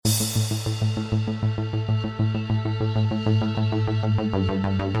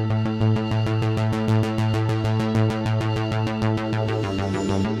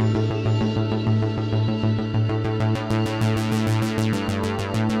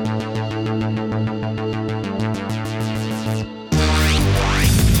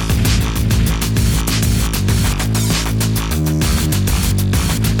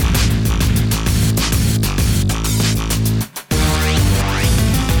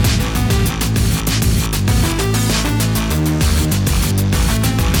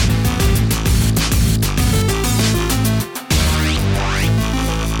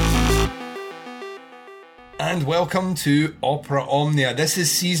welcome to Opera Omnia. This is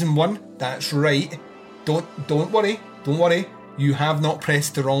season 1. That's right. Don't worry. You have not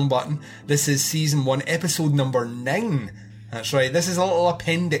pressed the wrong button. This is season 1, episode number 9. That's right. This is a little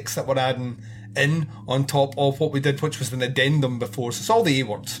appendix that we're adding in on top of what we did, which was an addendum before. So it's all the A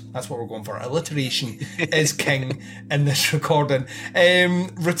words. That's what we're going for. Alliteration is king in this recording.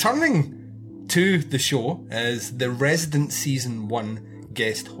 Returning to the show is the resident season 1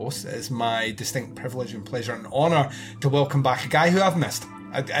 guest host. It is my distinct privilege and pleasure and honour to welcome back a guy who I've missed.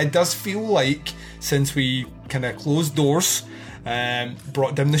 It does feel like since we kind of closed doors,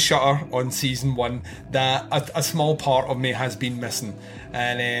 brought down the shutter on season 1, that a small part of me has been missing.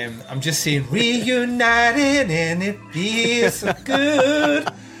 And I'm just saying, reunited and it feels so good.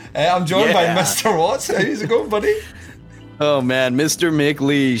 I'm joined by Mr. Watts. How's it going, buddy? Oh man, Mr. Mick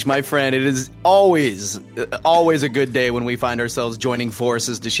Leash, my friend, it is always a good day when we find ourselves joining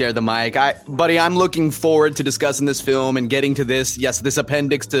forces to share the mic. Buddy, I'm looking forward to discussing this film and getting to this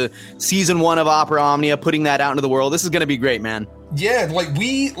appendix to season 1 of Opera Omnia, putting that out into the world. This is going to be great, man. Yeah,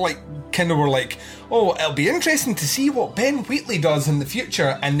 we kind of were like, oh, it'll be interesting to see what Ben Wheatley does in the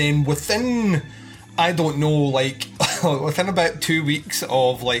future. And then within, I don't know, within about 2 weeks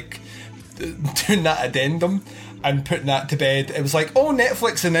of doing that addendum and putting that to bed, it was like, oh,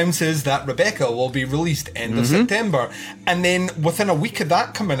 Netflix announces that Rebecca will be released end of September. And then within a week of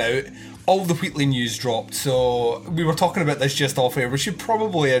that coming out, all the Wheatley news dropped. So we were talking about this just off air. We should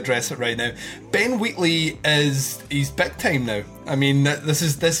probably address it right now. Ben Wheatley he's big time now. I mean, this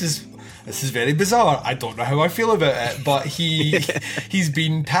is very bizarre. I don't know how I feel about it, but he's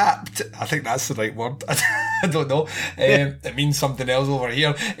been tapped. I think that's the right word. I don't know. It means something else over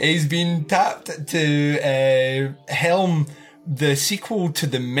here. He's been tapped to helm the sequel to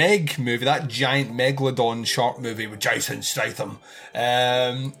the Meg movie, that giant megalodon shark movie with Jason Statham.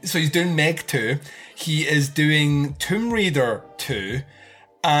 So he's doing Meg 2. He is doing Tomb Raider 2.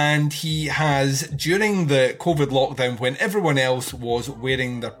 And he has, during the COVID lockdown, when everyone else was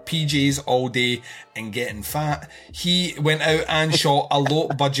wearing their PJs all day and getting fat, he went out and shot a low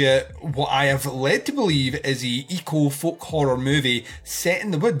budget, what I have led to believe is a eco-folk horror movie set in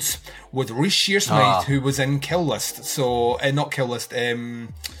the woods with Reece Shearsmith, who was in Kill List. So, not Kill List, A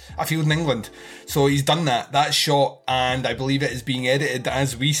Field in England. So he's done that. That's shot, and I believe it is being edited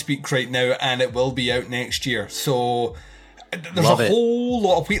as we speak right now, and it will be out next year. So there's whole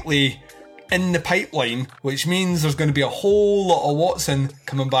lot of Wheatley in the pipeline, which means there's going to be a whole lot of Watson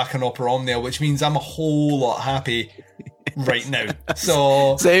coming back in Opera Omnia, which means I'm a whole lot happy right now.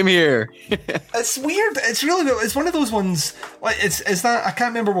 So same here. It's weird. It's really, it's one of those ones, it's that, I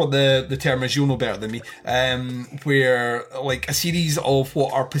can't remember what the term is, you'll know better than me, where a series of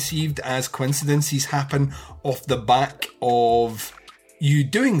what are perceived as coincidences happen off the back of you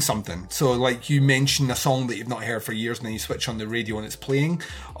doing something. So you mention a song that you've not heard for years and then you switch on the radio and it's playing,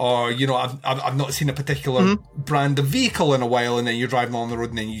 or I've not seen a particular brand of vehicle in a while and then you're driving along the road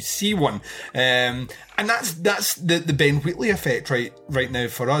and then you see one, and that's the Ben Wheatley effect right now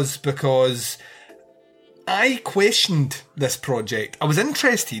for us, because I questioned this project. I was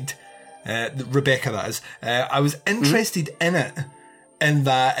interested, Rebecca that is, I was interested in it, in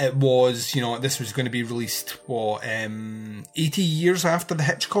that it was, this was going to be released, 80 years after the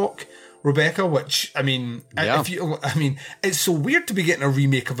Hitchcock Rebecca, which, it's so weird to be getting a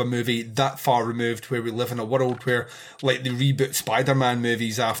remake of a movie that far removed, where we live in a world where, they reboot Spider-Man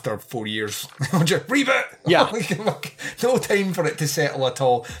movies after 4 years. Reboot! Yeah. No time for it to settle at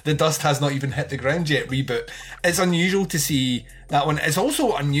all. The dust has not even hit the ground yet, reboot. It's unusual to see that one. It's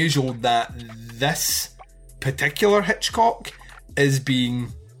also unusual that this particular Hitchcock is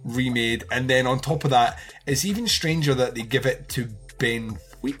being remade, and then on top of that, it's even stranger that they give it to Ben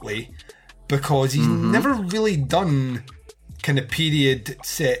Wheatley, because he's never really done kind of period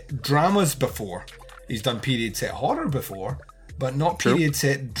set dramas before. He's done period set horror before, but not period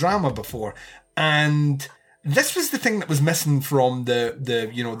set drama before. And this was the thing that was missing from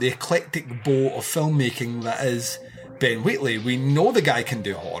the eclectic bowl of filmmaking that is Ben Wheatley. We know the guy can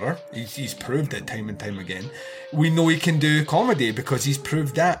do horror. He's proved it time and time again. We know he can do comedy because he's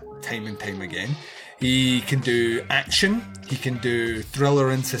proved that time and time again. He can do action. He can do thriller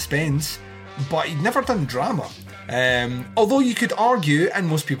and suspense. But he'd never done drama. Although you could argue, and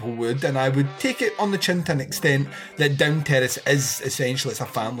most people would, and I would take it on the chin to an extent, that Down Terrace is essentially, it's a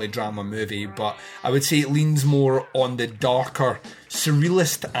family drama movie, but I would say it leans more on the darker,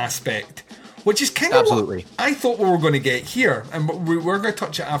 surrealist aspect, which is kind of what I thought we were going to get here, and we're going to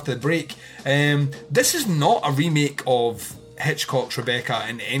touch it after the break. This is not a remake of Hitchcock's Rebecca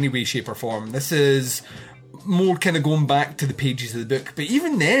in any way, shape or form. This is more kind of going back to the pages of the book, but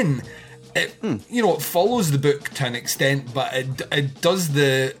even then, it it follows the book to an extent, but it does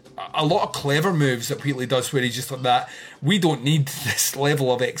a lot of clever moves that Wheatley does, where he's just like that. We don't need this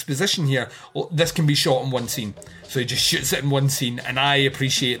level of exposition here. Well, this can be shot in one scene, so he just shoots it in one scene, and I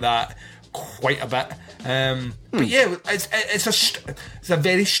appreciate that quite a bit. But yeah, it's a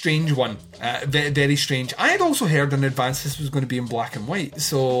very strange one, very, very strange. I had also heard in advance this was going to be in black and white,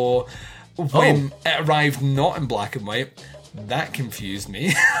 so when it arrived not in black and white, that confused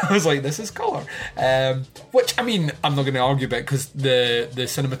me. I was like, this is colour. Which, I mean, I'm not going to argue about, because the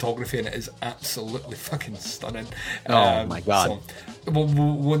cinematography in it is absolutely fucking stunning. Oh my God. So we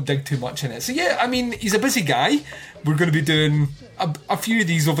won't dig too much in it. So yeah, I mean, he's a busy guy. We're going to be doing a few of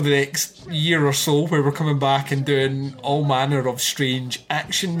these over the next year or so, where we're coming back and doing all manner of strange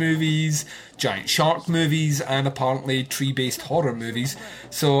action movies, giant shark movies, and apparently tree-based horror movies.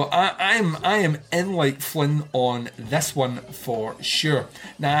 So I am in like Flynn on this one for sure.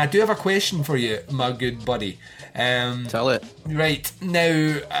 Now, I do have a question for you, my good buddy. Tell it. Right,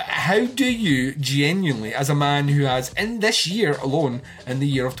 now, how do you genuinely, as a man who has, in this year alone, in the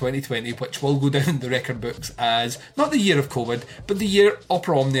year of 2020, which will go down in the record books as, not the year of COVID, but the year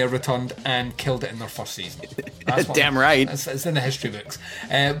Opera Omnia returned and killed it in their first season. Damn right. It's in the history books.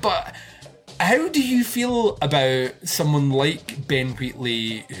 But how do you feel about someone like Ben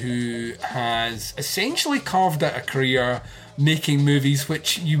Wheatley, who has essentially carved out a career making movies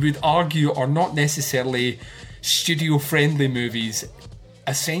which you would argue are not necessarily studio-friendly movies,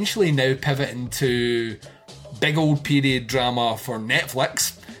 essentially now pivoting to big old period drama for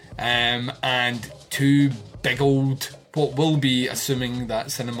Netflix, and two big old, what will be, assuming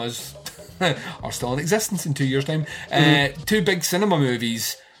that cinemas are still in existence in 2 years' time, two big cinema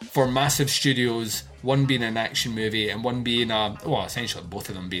movies for massive studios, one being an action movie and one being essentially both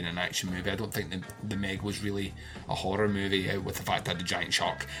of them being an action movie. I don't think the Meg was really a horror movie, with the fact that the giant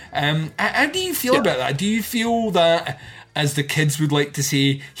shark. How do you feel about that? Do you feel that, as the kids would like to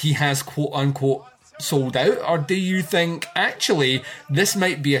say, he has quote unquote sold out, or do you think actually this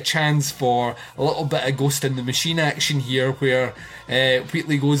might be a chance for a little bit of Ghost in the Machine action here, where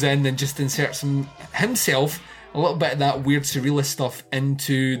Wheatley goes in and just inserts himself a little bit of that weird surrealist stuff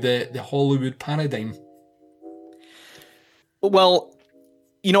into the Hollywood paradigm? Well,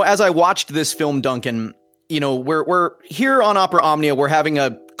 as I watched this film, Duncan, we're here on Opera Omnia, we're having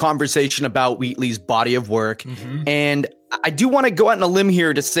a conversation about Wheatley's body of work. And I do want to go out on a limb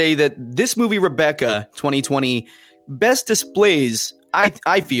here to say that this movie, Rebecca 2020, best displays,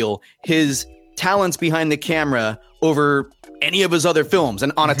 I feel, his talents behind the camera over any of his other films,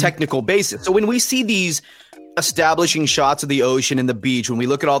 and on a technical basis. So when we see these establishing shots of the ocean and the beach, when we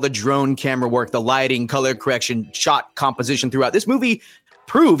look at all the drone camera work, the lighting, color correction, shot composition throughout, this movie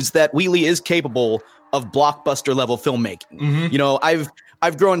proves that Wheatley is capable of blockbuster level filmmaking.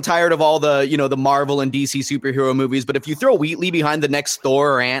 I've grown tired of all the, the Marvel and DC superhero movies, but if you throw Wheatley behind the next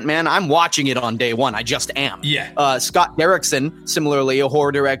Thor or Ant-Man, I'm watching it on day one. I just am. Yeah. Scott Derrickson, similarly, a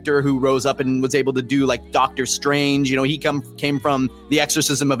horror director who rose up and was able to do like Doctor Strange. He came from The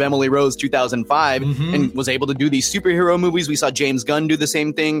Exorcism of Emily Rose 2005 and was able to do these superhero movies. We saw James Gunn do the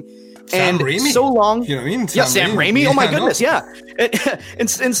same thing. Sam Raimi. So long, you know what I mean? Sam Raimi. Oh my goodness, yeah. And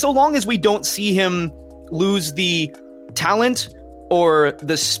so long as we don't see him lose the talent or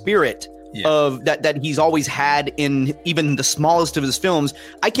the spirit of that he's always had in even the smallest of his films,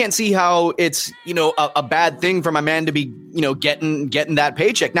 I can't see how it's a bad thing for my man to be getting that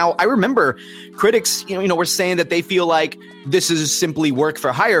paycheck. Now, I remember critics were saying that they feel like this is simply work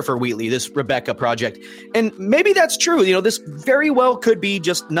for hire for Wheatley, this Rebecca project, and maybe that's true. This very well could be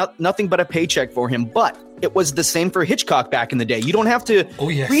just nothing but a paycheck for him, but it was the same for Hitchcock back in the day. You don't have to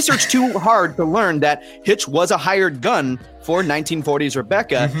research too hard to learn that Hitch was a hired gun for 1940s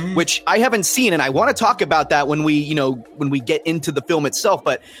Rebecca, which I haven't seen, and I want to talk about that when we get into the film itself.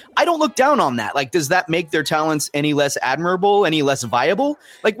 But I don't look down on that. Like, does that make their talents any less admirable, any less viable?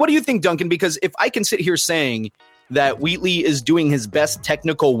 Like, what do you think, Duncan? Because if I can sit here saying that Wheatley is doing his best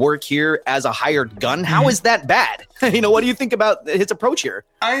technical work here as a hired gun, how is that bad? What do you think about his approach here?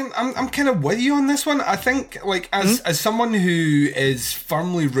 I'm kind of with you on this one. I think, like, as someone who is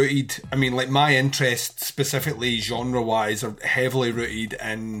firmly rooted, I mean, like, my interests specifically genre-wise are heavily rooted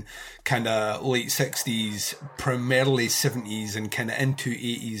in kind of late 60s, primarily 70s, and kind of into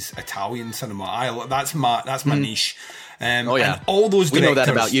 80s Italian cinema. That's my niche. And all those directors, we know that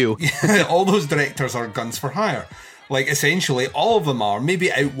about you. All those directors are guns for hire. Like, essentially, all of them are.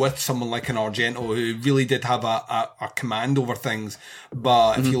 Maybe out with someone like an Argento who really did have a command over things.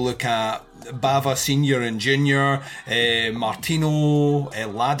 But if you look at Bava Senior and Junior, Martino,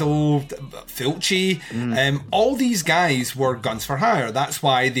 Lado, Fulci, all these guys were guns for hire. That's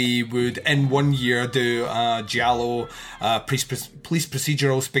why they would, in 1 year, do a giallo, police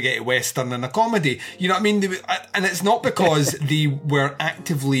procedural, spaghetti western, and a comedy. You know what I mean? And it's not because they were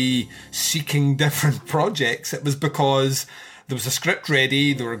actively seeking different projects. It was because there was a script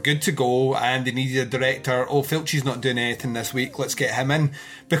ready, they were good to go, and they needed a director. Oh, Fulci's not doing anything this week, let's get him in,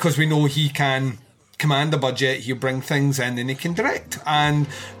 because we know he can command a budget, he'll bring things in, and he can direct.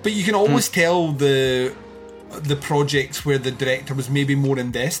 But you can always tell the projects where the director was maybe more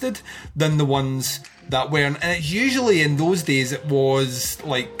invested than the ones that weren't. And it's usually, in those days, it was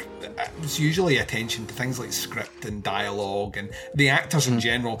usually attention to things like script and dialogue and the actors in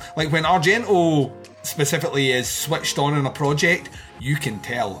general. Like, when Argento specifically is switched on in a project, you can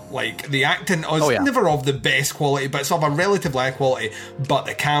tell. Like, the acting is never of the best quality, but it's of a relatively high quality, but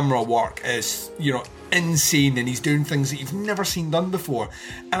the camera work is, insane, and he's doing things that you've never seen done before.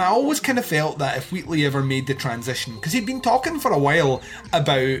 And I always kind of felt that if Wheatley ever made the transition, because he'd been talking for a while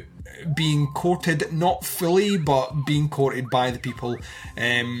about being courted, not fully, but being courted by the people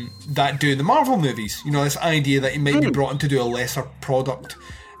that do the Marvel movies. This idea that he might be brought in to do a lesser product.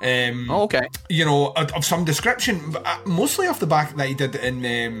 Of some description, but mostly off the back that he did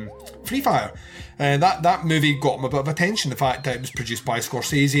in Free Fire. That movie got him a bit of attention. The fact that it was produced by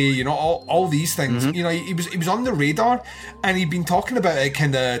Scorsese, all these things. He was on the radar, and he'd been talking about it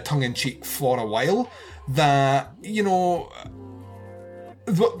kind of tongue in cheek for a while. That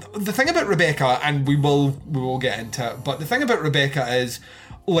the thing about Rebecca, and we will get into it, but the thing about Rebecca is,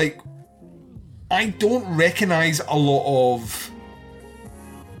 like, I don't recognise a lot of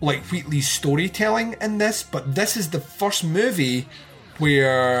Wheatley's storytelling in this, but this is the first movie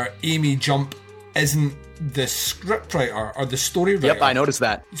where Amy Jump isn't the scriptwriter or the story writer. Yep, I noticed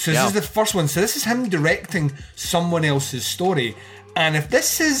that. So this is the first one. So this is him directing someone else's story. And if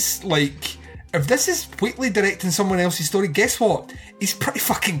this is Wheatley directing someone else's story, guess what? He's pretty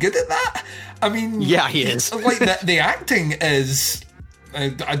fucking good at that. I mean, yeah, he is. Like, the acting is.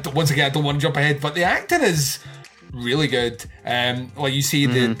 Once again, I don't want to jump ahead, but the acting is really good. Like, you see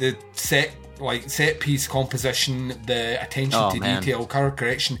the set piece composition, the attention to detail, color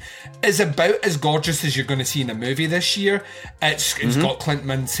correction is about as gorgeous as you're going to see in a movie this year. It's got Clint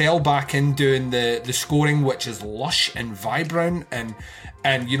Mansell back in doing the scoring, which is lush and vibrant and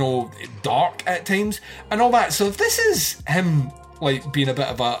dark at times and all that. So if this is him being a bit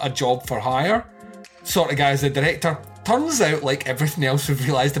of a job for hire sort of guy as a director, turns out, like everything else we've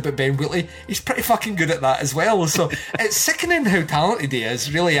realised about Ben Wheatley, he's pretty fucking good at that as well. So it's sickening how talented he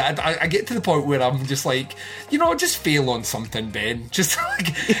is, really. I get to the point where I'm just like, just fail on something, Ben. Just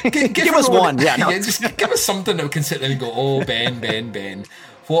give us one. Just give us something that we can sit there and go, oh, Ben,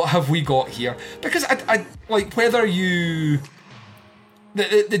 what have we got here? Because I like, whether you...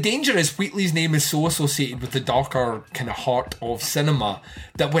 The danger is Wheatley's name is so associated with the darker kind of heart of cinema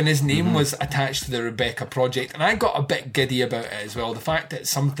that when his name was attached to the Rebecca project, and I got a bit giddy about it as well, the fact that it's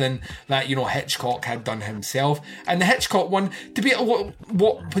something that, Hitchcock had done himself, and the Hitchcock one, to be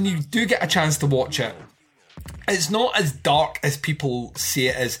what when you do get a chance to watch it, it's not as dark as people say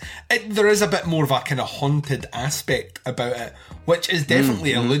it is. There is a bit more of a kind of haunted aspect about it, which is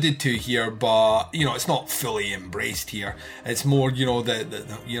definitely alluded to here, but it's not fully embraced here. It's more,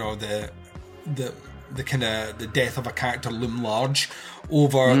 the kind of the death of a character loom large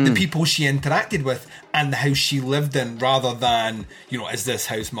over the people she interacted with and the house she lived in, rather than, is this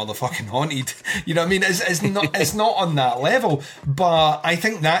house motherfucking haunted? You know what I mean? It's not on that level. But I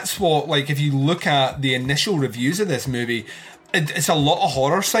think that's what, like, if you look at the initial reviews of this movie, it's a lot of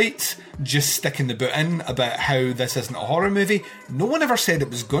horror sites just sticking the boot in about how this isn't a horror movie. No one ever said it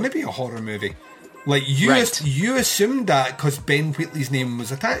was going to be a horror movie. Like, you assumed that because Ben Wheatley's name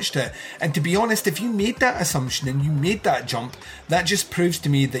was attached to it. And to be honest, if you made that assumption and you made that jump, that just proves to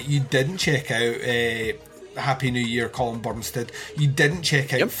me that you didn't check out Happy New Year, Colin Burnstead. You didn't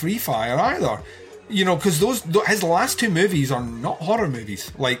check out Free Fire either. Because his last two movies are not horror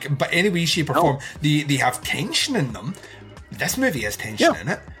movies. Like, but any way, shape or form, they have tension in them. This movie has tension in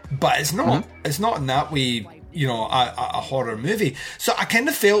it, but it's not. It's not in that way, a horror movie. So I kind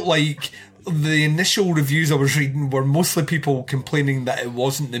of felt like the initial reviews I was reading were mostly people complaining that it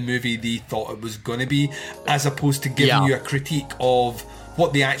wasn't the movie they thought it was going to be, as opposed to giving you a critique of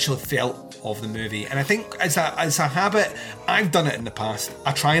what they actually felt of the movie. And I think as a habit, I've done it in the past.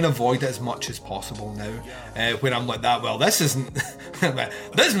 I try and avoid it as much as possible now, when I'm like that. Well, this isn't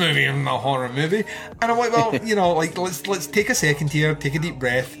this movie isn't a horror movie, and I'm like, well, like let's take a second here, take a deep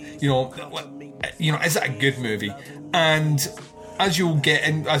breath. Is it a good movie? And as we'll get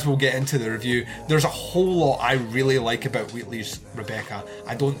into the review, there's a whole lot I really like about Wheatley's Rebecca.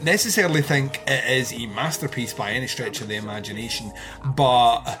 I don't necessarily think it is a masterpiece by any stretch of the imagination,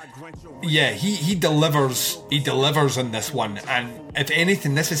 but yeah, he delivers in this one. And if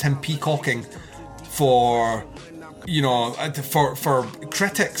anything, this is him peacocking for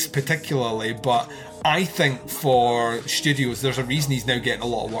critics particularly, but I think for studios, there's a reason he's now getting a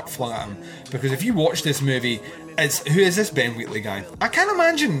lot of work flung at him. Because if you watch this movie, who is this Ben Wheatley guy? I can't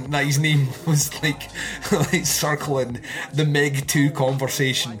imagine that his name was like circling the Meg 2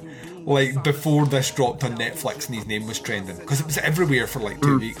 conversation before this dropped on Netflix and his name was trending, because it was everywhere for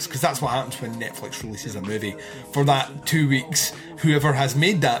 2 weeks, because that's what happens when Netflix releases a movie. For that 2 weeks, whoever has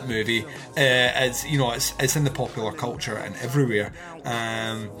made that movie it's in the popular culture and everywhere.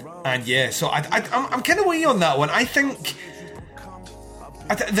 And yeah, so I'm kind of with you on that one. I think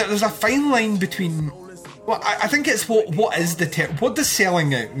there's a fine line between. Well, I think it's what is the term? What does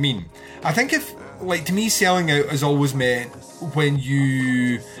selling out mean? I think to me, selling out has always meant when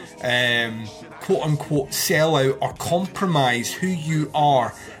you quote unquote sell out or compromise who you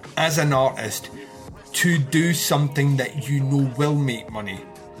are as an artist to do something that will make money,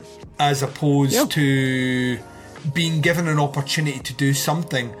 as opposed to being given an opportunity to do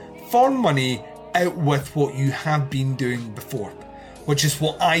something for money out with what you have been doing before, which is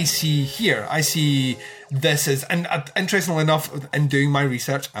what I see here. I see this as, and interestingly enough, in doing my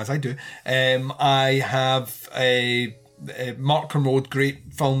research, as I do, I have a Mark Kermode,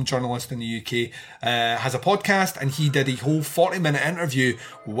 great film journalist in the UK, has a podcast, and he did a whole 40-minute interview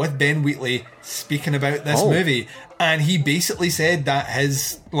with Ben Wheatley speaking about this movie. And he basically said that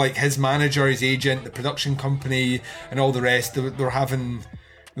his manager, his agent, the production company, and all the rest, they were having,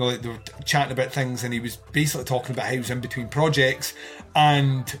 they were chatting about things, and he was basically talking about how he was in between projects,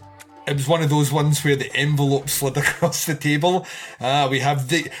 and it was one of those ones where the envelope slid across the table. We have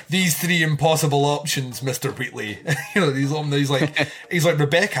these three impossible options, Mr. Wheatley. He's like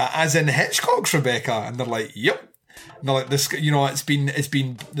Rebecca, as in Hitchcock's Rebecca, and they're like, yep. And they're like, this,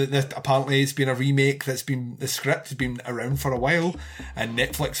 apparently it's been a remake the script has been around for a while, and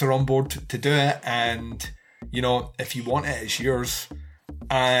Netflix are on board to do it, and if you want it, it's yours.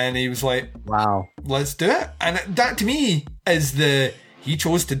 And he was like, wow, let's do it. And that to me is he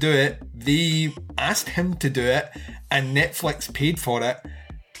chose to do it, they asked him to do it, and Netflix paid for it.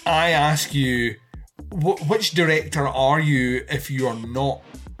 I ask you, which director are you if you are not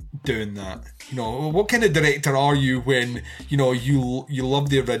doing that? What kind of director are you when, you love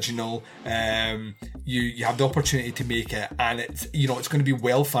the original, you have the opportunity to make it, and it's going to be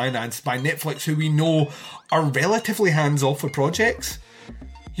well financed by Netflix, who we know are relatively hands off with projects.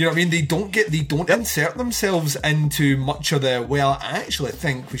 You know what I mean? They don't insert themselves into much of the, well, I actually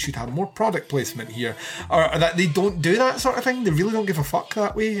think we should have more product placement here. Or that they don't do that sort of thing. They really don't give a fuck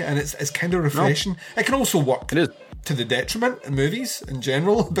that way, and it's kind of refreshing. No. It can also work to the detriment in movies in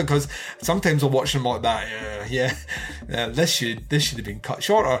general, because sometimes I'll watch them like that, this should have been cut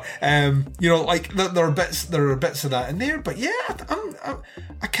shorter. There are bits of that in there, but yeah,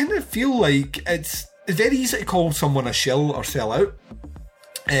 I kind of feel like it's very easy to call someone a shill or sell out.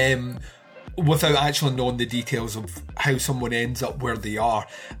 Without actually knowing the details of how someone ends up where they are.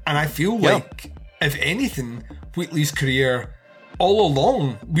 And I feel like, if anything, Wheatley's career, all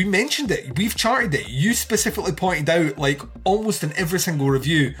along, we mentioned it, we've charted it, you specifically pointed out, almost in every single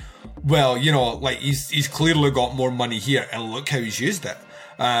review, well, he's clearly got more money here, and look how he's used it.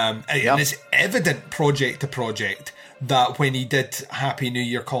 And it's evident project to project that when he did Happy New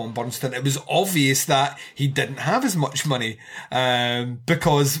Year, Colin Burnston, it was obvious that he didn't have as much money,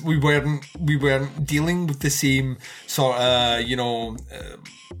 because we weren't dealing with the same sort of,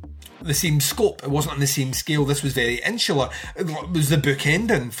 the same scope. It wasn't on the same scale. This was very insular. It was the book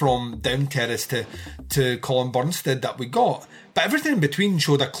ending from Down Terrace to Colin Burnston that we got. But everything in between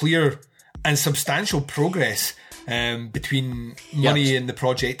showed a clear and substantial progress between money in the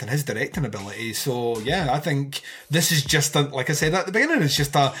project and his directing ability. So yeah, I think this is just like I said at the beginning, it's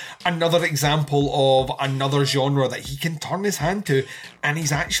just another example of another genre that he can turn his hand to, and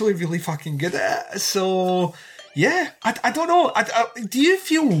he's actually really fucking good at it. So yeah, I don't know. Do you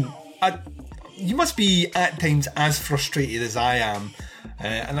feel you must be at times as frustrated as I am.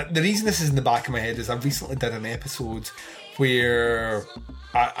 And the reason this is in the back of my head is I recently did an episode where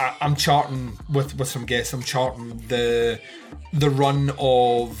I'm charting with some guests. I'm charting the run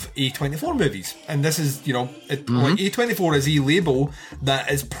of A24 movies, and this is, like A24 is a label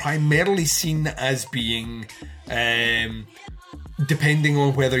that is primarily seen as being, depending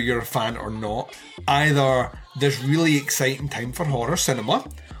on whether you're a fan or not, either this really exciting time for horror cinema,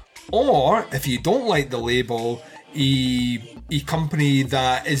 or if you don't like the label, a company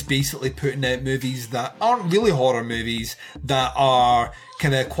that is basically putting out movies that aren't really horror movies, that are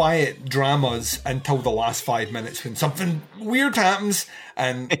kind of quiet dramas until the last 5 minutes when something weird happens,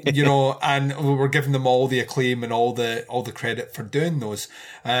 and and we're giving them all the acclaim and all the credit for doing those.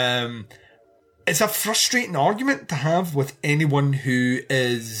 It's a frustrating argument to have with anyone who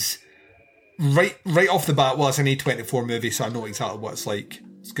is right off the bat. Well, it's an A24 movie, so I know exactly what it's like.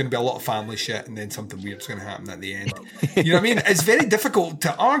 It's going to be a lot of family shit, and then something weird's going to happen at the end. You know what I mean? It's very difficult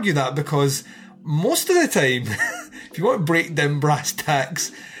to argue that, because most of the time, if you want to break down brass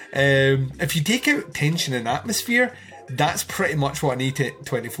tacks, if you take out tension and atmosphere, that's pretty much what an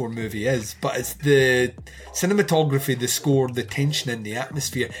A24 movie is. But it's the cinematography, the score, the tension and the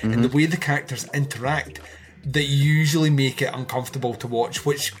atmosphere, and the way the characters interact that usually make it uncomfortable to watch,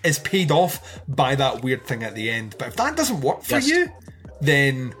 which is paid off by that weird thing at the end. But if that doesn't work for you,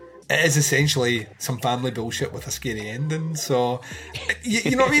 then it is essentially some family bullshit with a scary ending. So,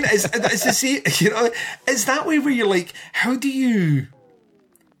 you know what I mean? It's the same, it's that way where you're like, how do you...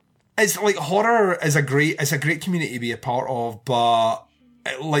 It's like, horror is a great community to be a part of, but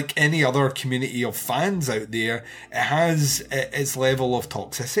like any other community of fans out there, it has its level of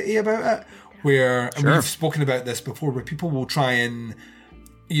toxicity about it, where, and we've spoken about this before, where people will try and,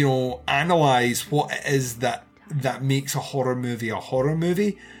 analyse what it is that makes a horror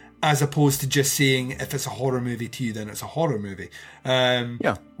movie, as opposed to just saying, if it's a horror movie to you, then it's a horror movie.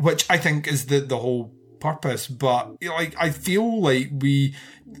 Which I think is the whole purpose. But I feel like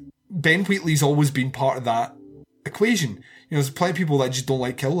Ben Wheatley's always been part of that equation. There's plenty of people that just don't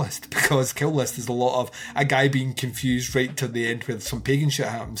like Kill List, because Kill List is a lot of a guy being confused right to the end where some pagan shit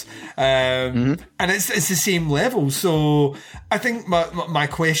happens. And it's the same level. So I think my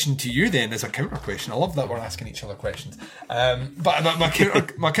question to you then is a counter question. I love that we're asking each other questions. But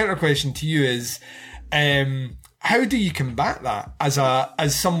my counter question to you is, how do you combat that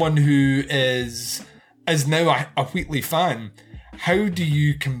as someone who is now a Wheatley fan? How do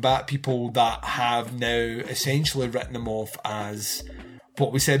you combat people that have now essentially written him off as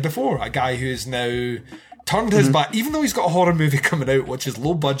what we said before, a guy who's now turned his back, even though he's got a horror movie coming out, which is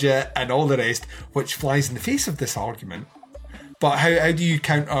low budget and all the rest, which flies in the face of this argument? But how do you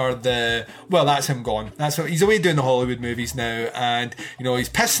counter that's him gone. He's away doing the Hollywood movies now, and, he's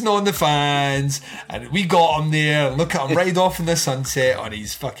pissing on the fans, and we got him there, and look at him ride off in the sunset on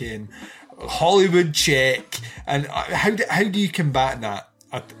his fucking Hollywood check. And how do you combat that,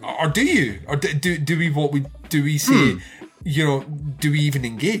 or do you, or do we say, do we even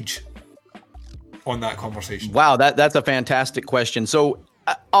engage on that conversation? Wow, that's a fantastic question. So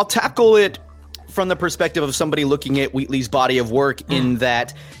I'll tackle it from the perspective of somebody looking at Wheatley's body of work, in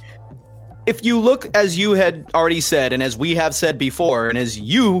that if you look, as you had already said, and as we have said before, and as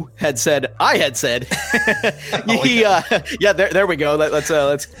you had said, I had said, there we go. Let's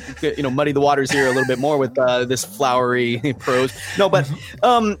muddy the waters here a little bit more with this flowery prose. No, but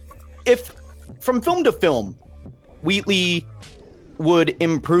if from film to film, Wheatley would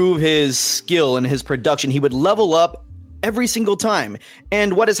improve his skill and his production, he would level up every single time.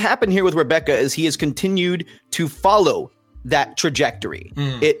 And what has happened here with Rebecca is he has continued to follow that trajectory.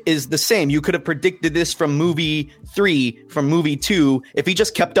 It is the same. You could have predicted this from movie 3, from movie 2, if he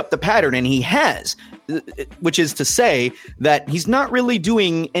just kept up the pattern, and he has, which is to say that he's not really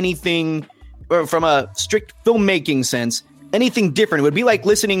doing anything from a strict filmmaking sense, anything different. It would be like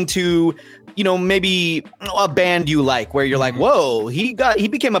listening to, maybe a band you like, where you're like, whoa, he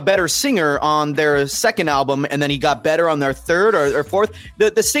became a better singer on their second album, and then he got better on their third or fourth.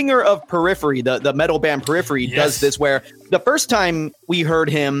 The singer of Periphery, the metal band Periphery, does this, where the first time we heard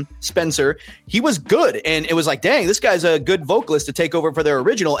him, Spencer, he was good, and it was like, dang, this guy's a good vocalist to take over for their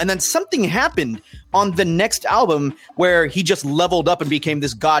original. And then something happened on the next album where he just leveled up and became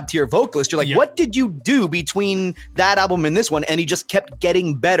this god tier vocalist. You're like, what did you do between that album and this one? And he just kept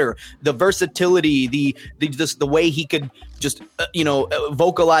getting better. The versatility, the way he could just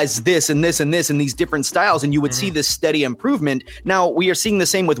vocalize this and this and this and these different styles, and you would see this steady improvement. Now we are seeing the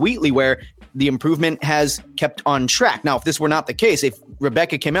same with Wheatley, where the improvement has kept on track. Now, if this were not the case, if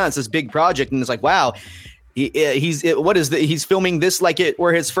Rebecca came out, it's this big project, and it's like, wow, He's filming this like it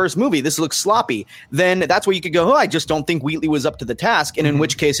were his first movie. This looks sloppy. Then that's where you could go, I just don't think Wheatley was up to the task. And in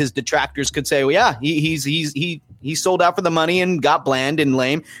which case his detractors could say, well, yeah, he sold out for the money and got bland and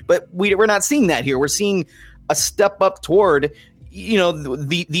lame. But we're not seeing that here. We're seeing a step up toward,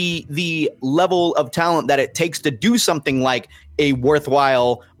 the level of talent that it takes to do something like a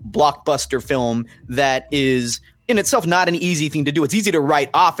worthwhile blockbuster film that is in itself not an easy thing to do. It's easy to write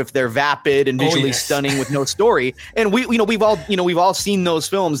off if they're vapid and visually stunning with no story. And we've all seen those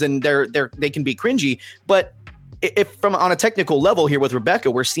films, and they can be cringy. But if from on a technical level here with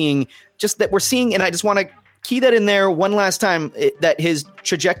Rebecca, we're seeing, and I just want to key that in there one last time, that his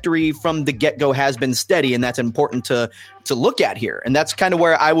trajectory from the get-go has been steady, and that's important to look at here. And that's kind of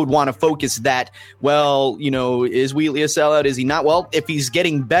where I would want to focus that. Well, is Wheatley a sellout? Is he not? Well, if he's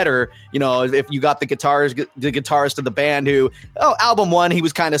getting better, if you got the guitarist of the band who, album one, he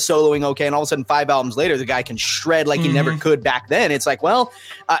was kind of soloing okay, and all of a sudden 5 albums later, the guy can shred like he never could back then. It's like, well,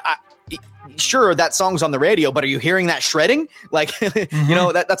 sure, that song's on the radio, but are you hearing that shredding? Like,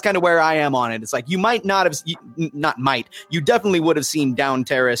 that's kind of where I am on it. It's like, you definitely would have seen Down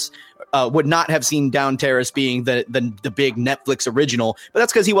Terrace, would not have seen Down Terrace being the big Netflix original, but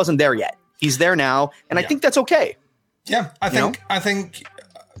that's because he wasn't there yet. He's there now, and I think that's okay. Yeah, I think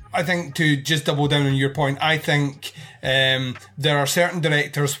to just double down on your point, I think there are certain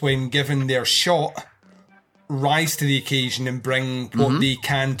directors, when given their shot, rise to the occasion and bring what they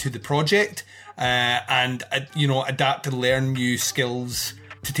can to the project, and adapt and learn new skills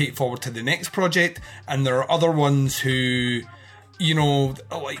to take forward to the next project. And there are other ones who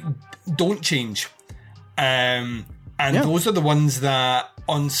don't change, and those are the ones that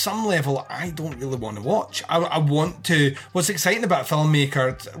on some level I don't really want to watch. I want to. What's exciting about a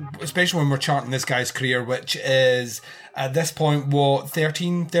filmmaker, especially when we're charting this guy's career, which is at this point,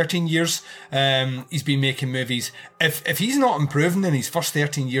 13 years he's been making movies. If he's not improving in his first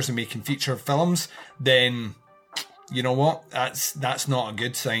 13 years of making feature films, then you know what? That's not a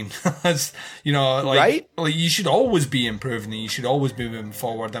good sign. That's, right? Like, you should always be improving, and you should always be moving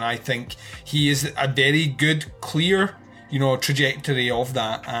forward. And I think he is a very good, clear, trajectory of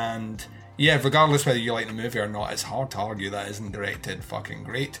that. And yeah, regardless whether you like the movie or not, it's hard to argue that isn't directed fucking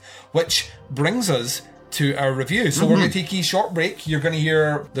great. Which brings us to our review. So we're going to take a short break. You're going to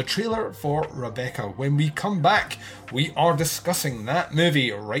hear the trailer for Rebecca. When we come back, we are discussing that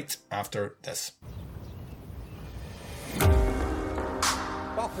movie right after this.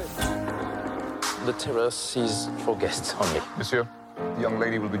 The terrace is for guests only. Monsieur, the young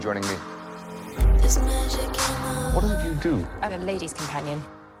lady will be joining me. What does you do? I'm a lady's companion.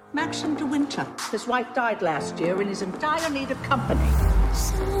 Maxim de Winter. His wife died last year and is in dire need of company.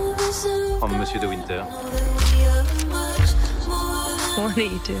 I'm Monsieur de Winter. What are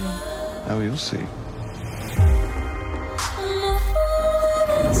you doing? Oh, you'll see.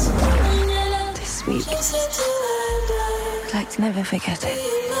 This week, I'd like to never forget it.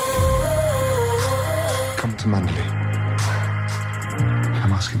 Come to Manderley.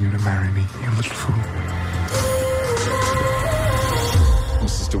 I'm asking you to marry me, you little fool.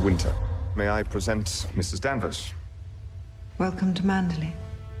 Mrs. de Winter, may I present Mrs. Danvers? Welcome to Manderley.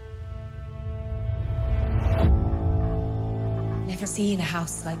 Never seen a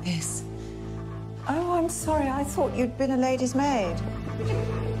house like this. Oh, I'm sorry. I thought you'd been a lady's maid.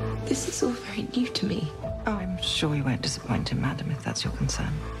 This is all very new to me. Oh, I'm sure you won't disappoint him, madam, if that's your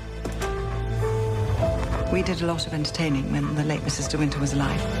concern. We did a lot of entertaining when the late Mrs. de Winter was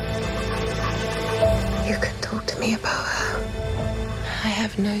alive. You can talk to me about her. I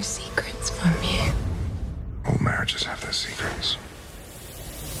have no secrets from you. All marriages have their secrets.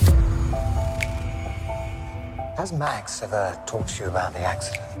 Has Max ever talked to you about the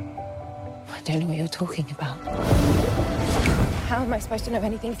accident? I don't know what you're talking about. How am I supposed to know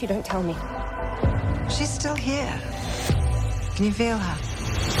anything if you don't tell me? She's still here. Can you feel her?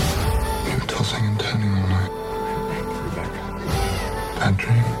 You're tossing and turning all night. Rebecca. Bad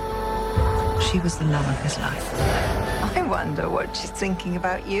dream? She was the love of his life. I wonder what she's thinking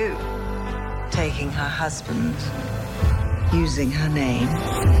about you. Taking her husband, using her name.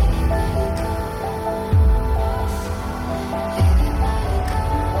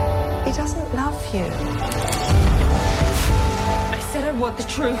 He doesn't love you. I said I want the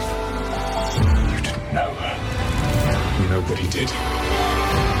truth. You didn't know her. Nobody did.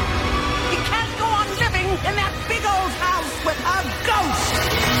 You can't go on living in that big old house with a ghost!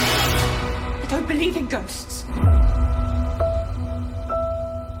 I don't believe in ghosts.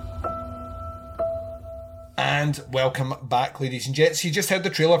 And welcome back, ladies and gents. You just heard the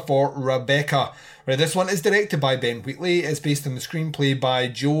trailer for Rebecca. Right, this one is directed by Ben Wheatley. It's based on the screenplay by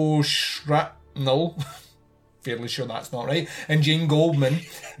Joe Shrapnel. fairly sure that's not right. And Jane Goldman,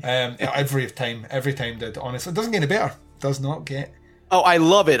 every time did, honestly. It doesn't get any better. Does not get. Oh, I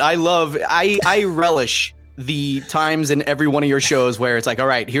love it. I relish the times in every one of your shows where it's like, all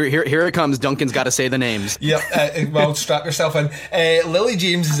right, here it comes. Duncan's got to say the names. Yep. Well, strap yourself in. Lily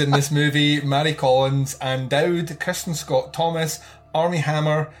James is in this movie. Mary Collins, Ann Dowd, Kristen Scott Thomas, Armie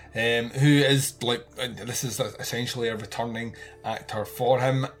Hammer, who is like, this is essentially a returning actor for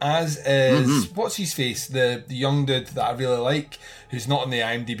him, as is what's his face, the young dude that I really like, who's not on the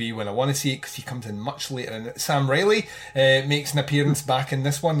IMDb when I want to see it because he comes in much later. And Sam Riley makes an appearance back in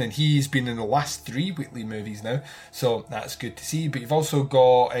this one, and he's been in the last 3 Wheatley movies now, so that's good to see. But you've also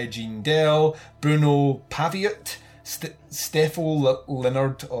got Jean Dell, Bruno Paviot, Steffo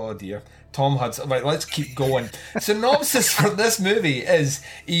Leonard, oh dear, Tom Hudson. Right, let's keep going. Synopsis for this movie is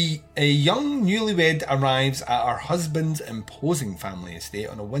a young newlywed arrives at her husband's imposing family estate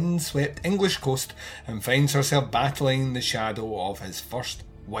on a windswept English coast and finds herself battling the shadow of his first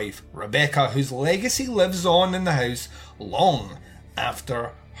wife, Rebecca, whose legacy lives on in the house long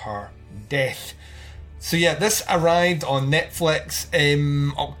after her death. So yeah, this arrived on Netflix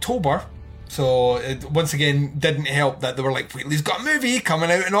in October. So it, once again, didn't help that they were like, Wheatley's got a movie coming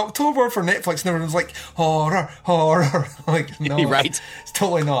out in October for Netflix, and everyone's like, horror. Like, no, right? It's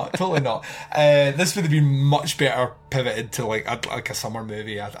totally not. This would have been much better pivoted to like a summer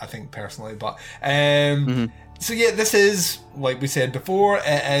movie, I think personally. But so yeah, this is, like we said before,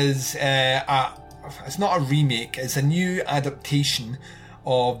 it is it's not a remake; it's a new adaptation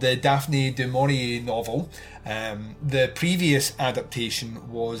of the Daphne du Maurier novel. The previous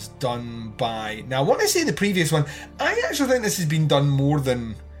adaptation was done by... Now, I want to say the previous one, I actually think this has been done more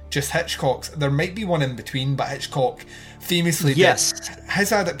than just Hitchcock's. There might be one in between, but Hitchcock famously did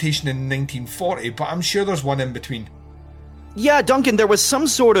his adaptation in 1940, but I'm sure there's one in between. Yeah, Duncan, there was some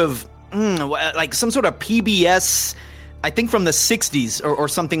sort of like some sort of PBS, I think from the 60s or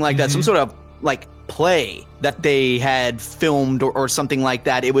something like that, some sort of like play that they had filmed or something like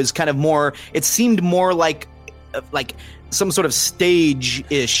that. It was kind of more, it seemed more like some sort of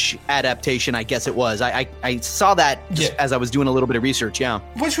stage-ish adaptation, I guess it was. I saw that just as I was doing a little bit of research,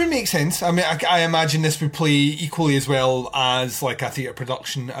 Which would make sense. I mean, I imagine this would play equally as well as like a theatre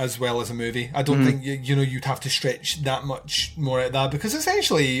production as well as a movie. I don't think, you'd have to stretch that much more at that, because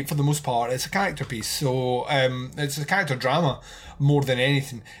essentially, for the most part, it's a character piece. So it's a character drama more than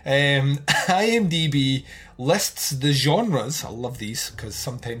anything. IMDb lists the genres. I love these because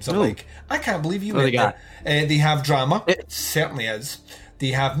sometimes I'm like, I can't believe you went there. They have drama. It certainly is. They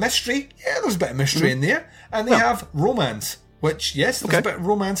have mystery. Yeah, there's a bit of mystery in there. And they have romance, which, yes, there's a bit of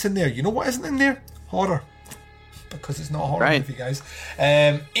romance in there. You know what isn't in there? Horror. Because it's not a horror movie, guys.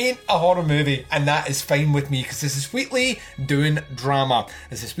 Ain't a horror movie, and that is fine with me, because this is Wheatley doing drama.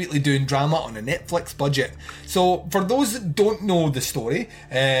 This is Wheatley doing drama on a Netflix budget. So, for those that don't know the story,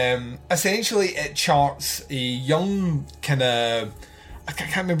 essentially it charts a young kind of... I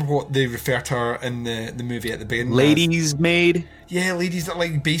can't remember what they refer to her in the movie at the beginning. Ladies' maid? Yeah, ladies that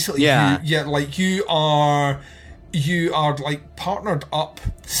like basically you are like partnered up,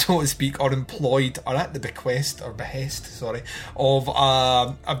 so to speak, or employed, or at the behest of an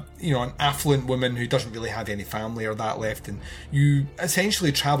affluent woman who doesn't really have any family or that left, and you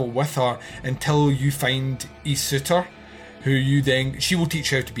essentially travel with her until you find a suitor who she will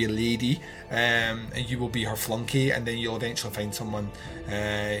teach you how to be a lady, and you will be her flunky, and then you'll eventually find someone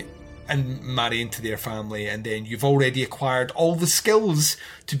and marry into their family, and then you've already acquired all the skills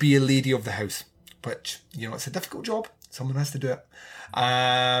to be a lady of the house. Which, it's a difficult job. Someone has to do it.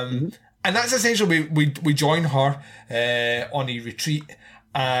 And that's essentially, we join her on a retreat,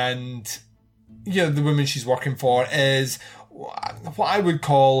 and the woman she's working for is what I would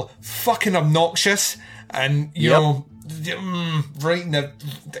call fucking obnoxious, and right in the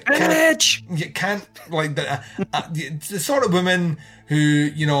bitch. You can't like the sort of woman who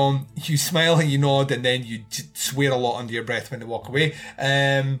you smile and you nod, and then you swear a lot under your breath when they walk away.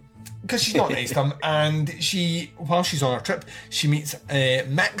 Because she's not nice to him, and while she's on her trip, she meets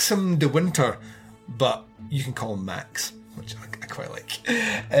Maxim de Winter, but you can call him Max, which I quite like.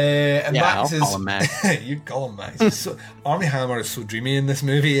 And Max I'll call him Max. You call him Max. Armie Hammer is so dreamy in this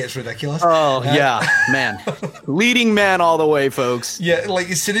movie, it's ridiculous. Oh, man. Leading man all the way, folks. Yeah, like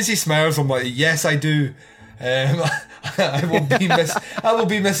as soon as he smiles, I'm like, yes, I do. I will be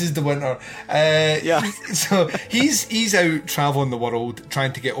Mrs. De Winter. So he's out travelling the world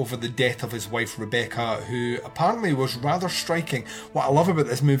trying to get over the death of his wife Rebecca, who apparently was rather striking. What I love about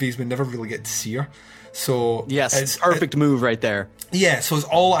this movie is we never really get to see her. So yes, it's perfect move right there. Yeah, so it's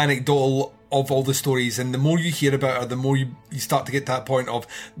all anecdotal. all the stories, and the more you hear about her, the more you start to get to that point of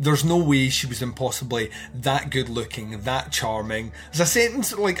there's no way she was impossibly that good looking, that charming. There's a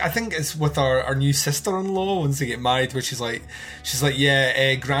sentence, like, I think it's with our new sister-in-law once they get married, where she's like,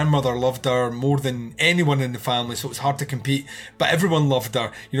 yeah, grandmother loved her more than anyone in the family, so it was hard to compete, but everyone loved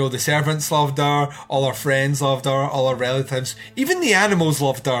her. You know, the servants loved her, all her friends loved her, all her relatives, even the animals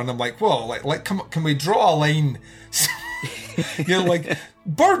loved her. And I'm like, whoa, like can we draw a line? You know, like,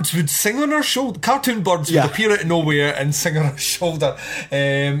 birds would sing on her shoulder. Cartoon birds would appear out of nowhere and sing on her shoulder.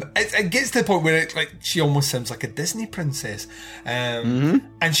 It gets to the point where she almost sounds like a Disney princess. And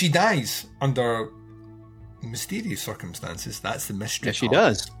she dies under mysterious circumstances. That's the mystery. Yes, she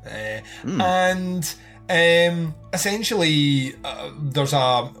does. And essentially, there's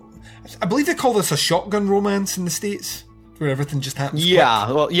I believe they call this a shotgun romance in the States, where everything just happens. Yeah,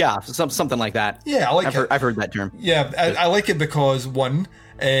 quick. well, yeah, something like that. Yeah, I like it. I've heard that term. Yeah, I like it because, one,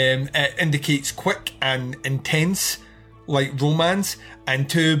 it indicates quick and intense, like, romance, and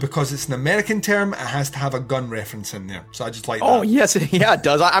two, because it's an American term, it has to have a gun reference in there. So I just like that. Oh, yes, yeah, it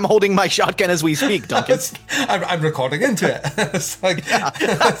does. I'm holding my shotgun as we speak, Duncan. I'm recording into it. It's like,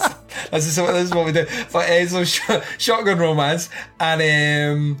 this is what we do. But so shotgun romance,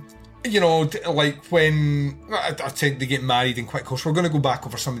 and you know, like when I said they get married in quick course, we're going to go back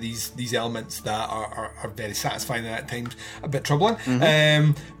over some of these elements that are very satisfying and at times a bit troubling.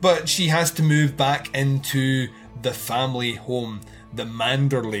 But she has to move back into the family home, the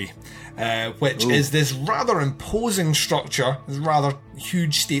Manderley, which is this rather imposing structure, this rather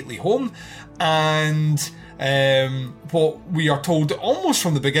huge stately home. And what we are told almost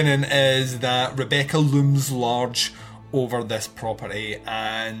from the beginning is that Rebecca looms large over this property.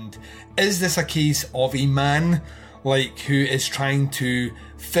 And is this a case of a man, like, who is trying to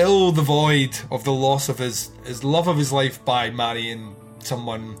fill the void of the loss of his love of his life by marrying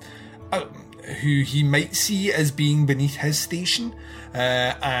someone who he might see as being beneath his station,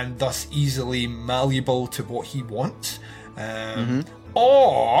 and thus easily malleable to what he wants?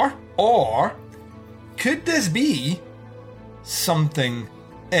 Or could this be something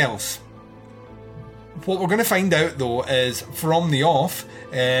else? What we're going to find out, though, is from the off,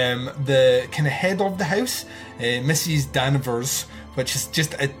 the kind of head of the house, Mrs. Danvers, which is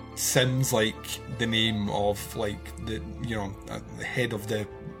just, it sounds like the name of, like, the head of the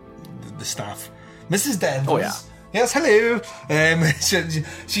staff, Mrs. Danvers. Oh yeah. Yes, hello.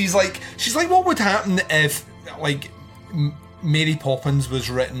 She's like, what would happen if, like, Mary Poppins was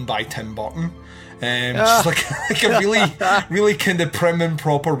written by Tim Burton? She's like a really kind of prim and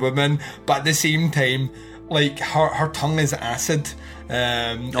proper woman, but at the same time, like, her tongue is acid.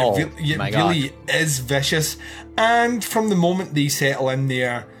 It really is vicious. And from the moment they settle in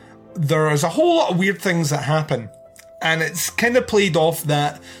there, there's a whole lot of weird things that happen. And it's kind of played off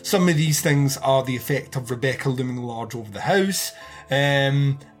that some of these things are the effect of Rebecca looming large over the house.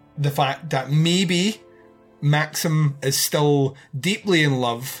 The fact that maybe Maxim is still deeply in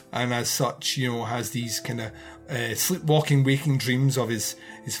love, and as such, you know, has these kind of sleepwalking, waking dreams of his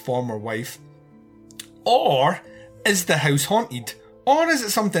former wife. Or is the house haunted? Or is it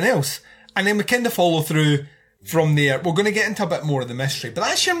something else? And then we kind of follow through from there. We're going to get into a bit more of the mystery, but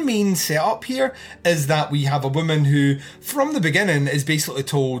that's your main setup here, is that we have a woman who, from the beginning, is basically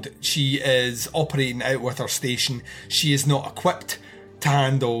told she is operating out with her station. She is not equipped to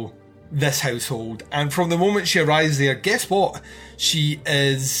handle this household, and from the moment she arrives there, guess what? She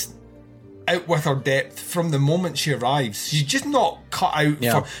is out with her depth from the moment she arrives. She's just not cut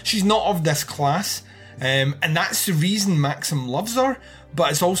out she's not of this class, and that's the reason Maxim loves her,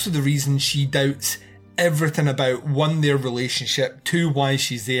 but it's also the reason she doubts everything about, one, their relationship, two, why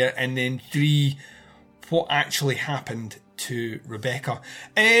she's there, and then three, what actually happened to Rebecca.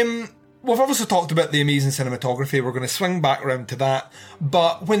 We've also talked about the amazing cinematography. We're going to swing back around to that.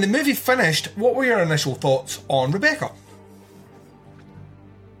 But when the movie finished, what were your initial thoughts on Rebecca?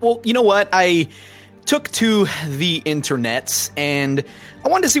 Well, you know what? I took to the internets and I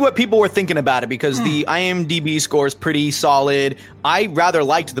wanted to see what people were thinking about it, because the IMDb score is pretty solid. I rather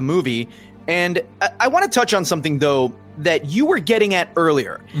liked the movie. And I want to touch on something, though, that you were getting at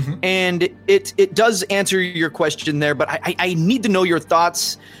earlier. And it does answer your question there, but I need to know your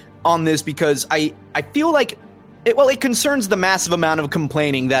thoughts on this, because I feel like it concerns the massive amount of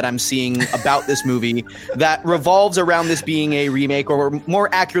complaining that I'm seeing about this movie that revolves around this being a remake, or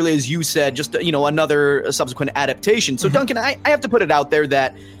more accurately, as you said, just, you know, another subsequent adaptation. So Duncan, I have to put it out there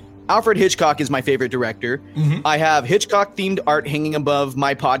that Alfred Hitchcock is my favorite director. I have Hitchcock-themed art hanging above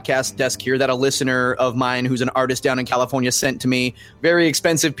my podcast desk here that a listener of mine who's an artist down in California sent to me. Very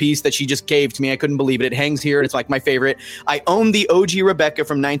expensive piece that she just gave to me. I couldn't believe it. It hangs here, and it's like my favorite. I own the OG Rebecca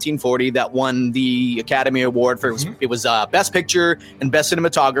from 1940 that won the Academy Award for, it was Best Picture and Best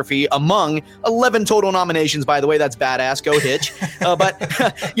Cinematography among 11 total nominations, by the way. That's badass. Go Hitch. But,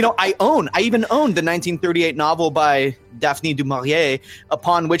 I even owned the 1938 novel by Daphne du Maurier,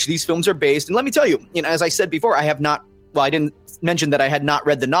 upon which these films are based. And let me tell you, as I said before, I didn't mention that I had not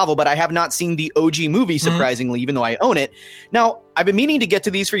read the novel, but I have not seen the OG movie, surprisingly, even though I own it. Now, I've been meaning to get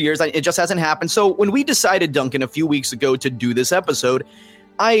to these for years. It just hasn't happened. So when we decided, Duncan, a few weeks ago to do this episode,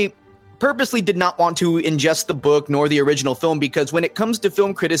 I purposely did not want to ingest the book nor the original film, because when it comes to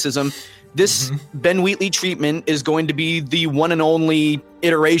film criticism, this Ben Wheatley treatment is going to be the one and only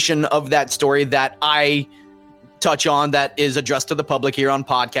iteration of that story that I touch on that is addressed to the public here on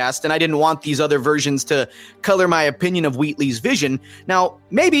podcast. And I didn't want these other versions to color my opinion of Wheatley's vision. Now,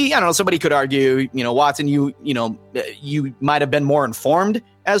 maybe, I don't know, somebody could argue, Watson, you might have been more informed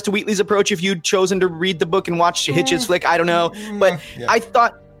as to Wheatley's approach if you'd chosen to read the book and watch Hitch's flick. I don't know. But I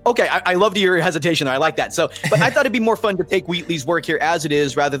thought, okay, I loved your hesitation there. I like that. But I thought it'd be more fun to take Wheatley's work here as it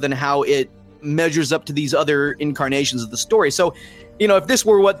is rather than how it measures up to these other incarnations of the story. So, if this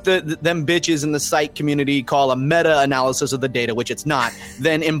were what them bitches in the Psych community call a meta-analysis of the data, which it's not,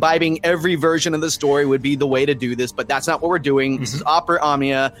 then imbibing every version of the story would be the way to do this. But that's not what we're doing. This is Opera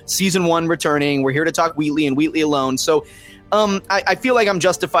Omnia, Season 1 returning. We're here to talk Wheatley and Wheatley alone. So I feel like I'm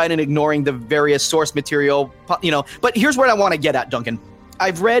justified in ignoring the various source material, But here's what I want to get at, Duncan.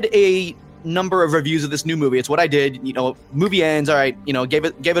 I've read a number of reviews of this new movie. It's what I did. Movie ends. All right. Gave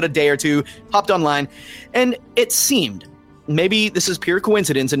it a day or two, hopped online, and it seemed, maybe this is pure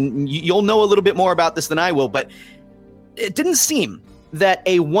coincidence, and you'll know a little bit more about this than I will, but it didn't seem that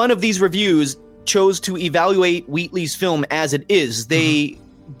one of these reviews chose to evaluate Wheatley's film as it is. They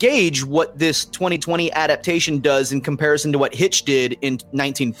gauge what this 2020 adaptation does in comparison to what Hitch did in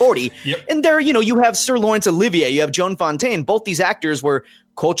 1940. Yep. And there, you have Sir Laurence Olivier, you have Joan Fontaine. Both these actors were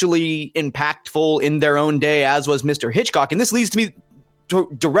culturally impactful in their own day, as was Mr. Hitchcock. And this leads me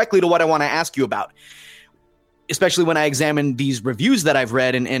directly to what I want to ask you about, especially when I examine these reviews that I've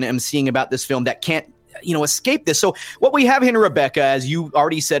read and am seeing about this film that can't, escape this. So what we have here in Rebecca, as you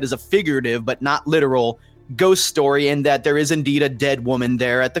already said, is a figurative but not literal ghost story, and that there is indeed a dead woman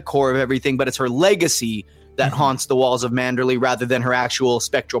there at the core of everything, but it's her legacy that haunts the walls of Manderley rather than her actual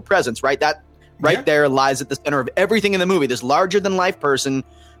spectral presence, right? That there lies at the center of everything in the movie, this larger-than-life person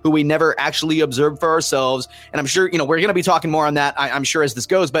who we never actually observed for ourselves. And I'm sure, we're going to be talking more on that, I'm sure, as this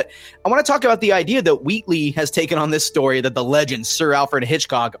goes. But I want to talk about the idea that Wheatley has taken on this story that the legend Sir Alfred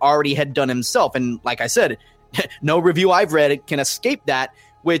Hitchcock already had done himself. And like I said, no review I've read can escape that,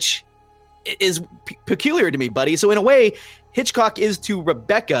 which is peculiar to me, buddy. So in a way, Hitchcock is to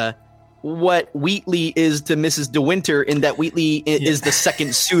Rebecca what Wheatley is to Mrs. De Winter, in that Wheatley is the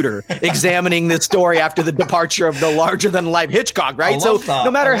second suitor examining this story after the departure of the larger-than-life Hitchcock, right? So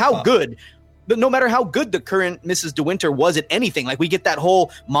no matter how good the current Mrs. De Winter was at anything, like we get that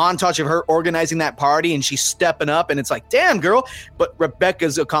whole montage of her organizing that party and she's stepping up and it's like, damn, girl. But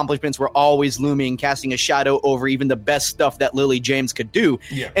Rebecca's accomplishments were always looming, casting a shadow over even the best stuff that Lily James could do.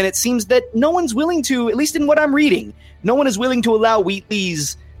 Yeah. And it seems that no one's willing to, at least in what I'm reading, no one is willing to allow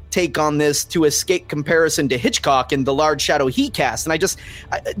Wheatley's take on this to escape comparison to Hitchcock and the large shadow he cast. And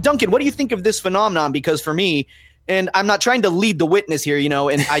Duncan, what do you think of this phenomenon? Because for me, and I'm not trying to lead the witness here,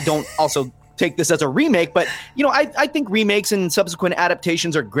 and I don't also take this as a remake, but I think remakes and subsequent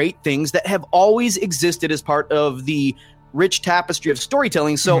adaptations are great things that have always existed as part of the rich tapestry of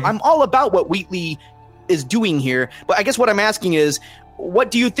storytelling. So I'm all about what Wheatley is doing here. But I guess what I'm asking is,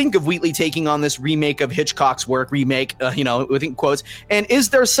 what do you think of Wheatley taking on this remake of Hitchcock's work, within quotes? And is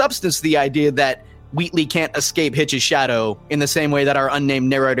there substance to the idea that Wheatley can't escape Hitch's shadow in the same way that our unnamed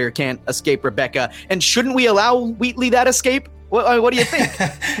narrator can't escape Rebecca? And shouldn't we allow Wheatley that escape? What do you think?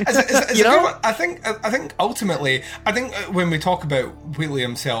 I think ultimately, when we talk about Wheatley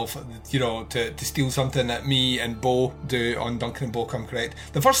himself, to steal something that me and Bo do on Duncan and Bo Come Correct,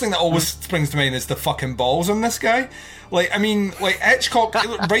 the first thing that always springs to mind is the fucking balls on this guy. Hitchcock,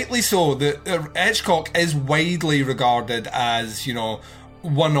 rightly so, Hitchcock is widely regarded as,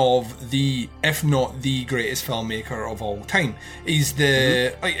 one of the, if not the greatest filmmaker of all time. He's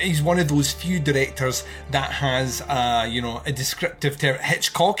he's one of those few directors that has a descriptive term.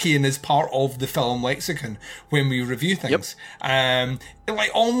 Hitchcockian is part of the film lexicon when we review things.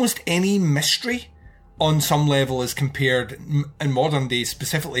 Like almost any mystery on some level is compared in modern days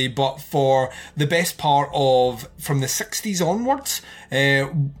specifically, but for the best part of from the 60s onwards,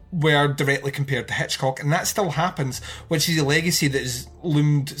 were directly compared to Hitchcock, and that still happens, which is a legacy that has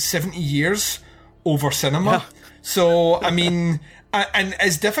loomed 70 years over cinema. Yeah. So, I mean, and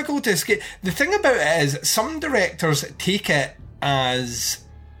it's difficult to escape. The thing about it is, some directors take it as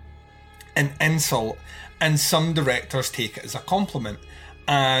an insult, and some directors take it as a compliment.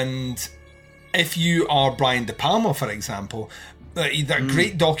 And if you are Brian De Palma, for example, that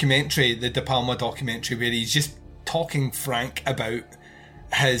great documentary, the De Palma documentary, where he's just talking frank about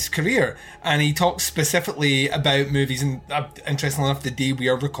his career, and he talks specifically about movies, and interestingly enough, the day we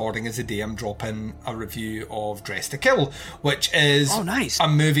are recording is the day I'm dropping a review of Dress to Kill, which is a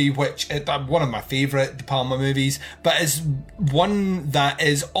movie which one of my favourite De Palma movies, but is one that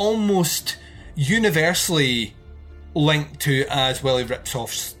is almost universally linked to as Willie rips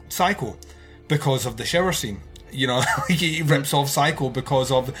off Psycho because of the shower scene. You know, he rips off Psycho because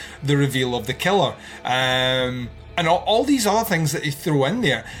of the reveal of the killer. And all these other things that they throw in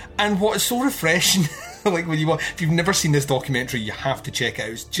there. And what is so refreshing, like if you've never seen this documentary, you have to check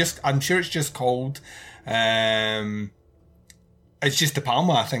it out. I'm sure it's just called, it's just De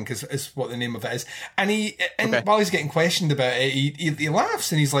Palma, I think, is what the name of it is. And while he's getting questioned about it, he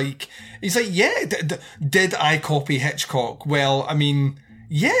laughs and he's like, yeah, did I copy Hitchcock? Well, I mean,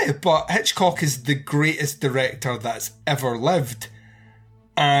 yeah, but Hitchcock is the greatest director that's ever lived.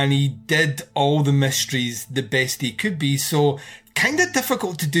 And he did all the mysteries the best he could be. So kind of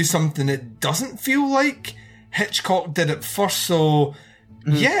difficult to do something that doesn't feel like Hitchcock did it first. So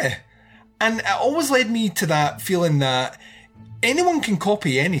yeah. And it always led me to that feeling that anyone can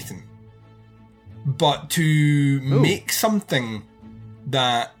copy anything. But to make something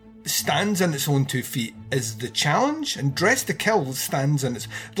that stands on its own 2 feet is the challenge. And Dress to Kill stands on its...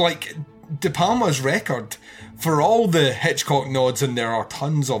 Like, De Palma's record, for all the Hitchcock nods, and there are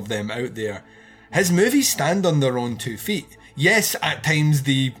tons of them out there, his movies stand on their own 2 feet. Yes, at times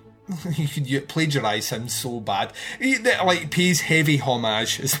you could plagiarise him so bad. He pays heavy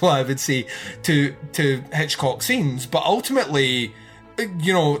homage, is what I would say, to Hitchcock scenes. But ultimately,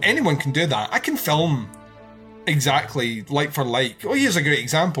 anyone can do that. I can film exactly like for like. Oh, here's a great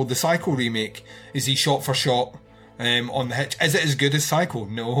example. The Psycho remake. Is he shot for shot on the Hitch? Is it as good as Psycho?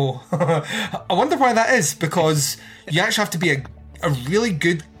 No. I wonder why that is, because you actually have to be a really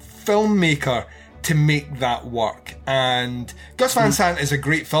good filmmaker to make that work. And Gus Van Sant is a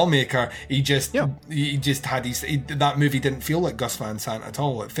great filmmaker. He just had that movie didn't feel like Gus Van Sant at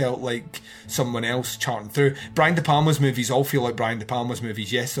all. It felt like someone else charting through. Brian De Palma's movies all feel like Brian De Palma's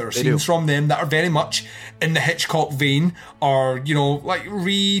movies. Yes, there are scenes from them that are very much in the Hitchcock vein, or like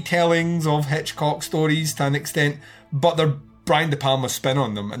retellings of Hitchcock stories to an extent, but they're Brian De Palma's spin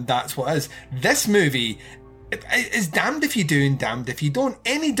on them, and that's what it is. This movie is damned if you do and damned if you don't.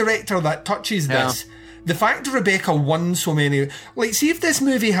 Any director that touches this, the fact that Rebecca won so many, like, see if this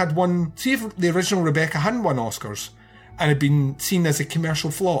movie had won, see if the original Rebecca hadn't won Oscars and had been seen as a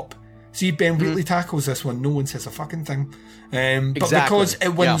commercial flop. See if Ben Wheatley tackles this one, no one says a fucking thing. But because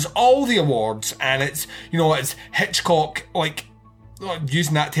it wins all the awards, and it's, it's Hitchcock, like,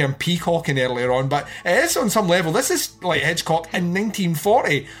 using that term peacocking earlier on, but it is on some level. This is like Hitchcock in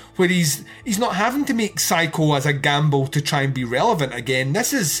 1940, where he's not having to make Psycho as a gamble to try and be relevant again.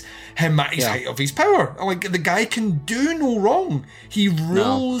 This is him at his height of his power. Like, the guy can do no wrong. He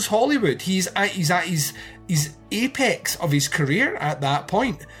rules Hollywood. He's at his apex of his career at that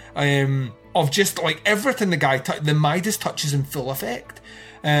point. Of just like everything the guy the Midas touches in full effect.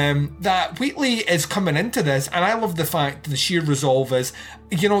 That Wheatley is coming into this, and I love the fact the sheer resolve is,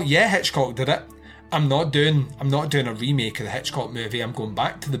 Hitchcock did it. I'm not doing a remake of the Hitchcock movie. I'm going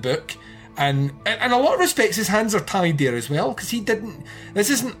back to the book, and in a lot of respects, his hands are tied there as well, because this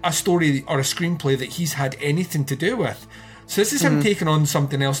isn't a story or a screenplay that he's had anything to do with. So this is him taking on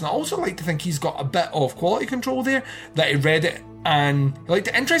something else, and I also like to think he's got a bit of quality control there, that he read it, and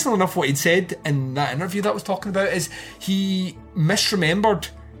interestingly enough, what he'd said in that interview that I was talking about is he misremembered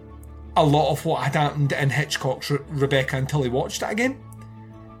a lot of what had happened in Hitchcock's Rebecca until he watched it again.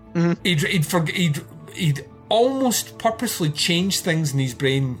 He'd almost purposely changed things in his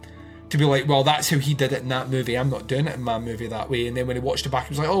brain to be like, well, that's how he did it in that movie, I'm not doing it in my movie that way. And then when he watched it back,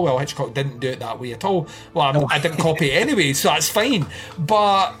 he was like, oh, well, Hitchcock didn't do it that way at all. Well, I didn't copy it anyway, so that's fine.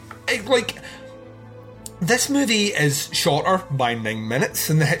 But this movie is shorter by 9 minutes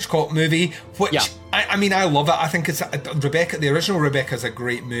than the Hitchcock movie, which, I mean, I love it. I think it's Rebecca. The original Rebecca is a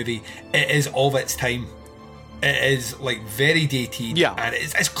great movie. It is of its time. It is, like, very dated. Yeah. And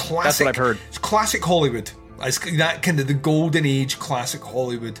it's classic. That's what I've heard. It's classic Hollywood. It's that kind of the golden age classic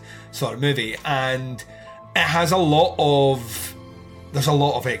Hollywood sort of movie, and it has there's a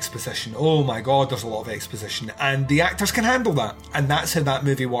lot of exposition. Oh my god, there's a lot of exposition, and the actors can handle that, and that's how that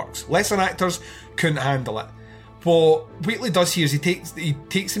movie works. Lesser actors couldn't handle it. What Wheatley does here is he takes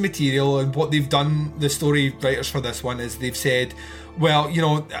the material, and what they've done, the story writers for this one, is they've said, well,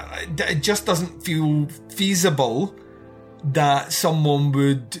 it just doesn't feel feasible that someone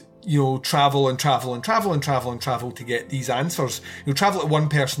would, travel and travel and travel and travel and travel to get these answers. Travel to one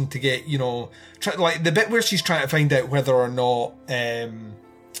person to get, like the bit where she's trying to find out whether or not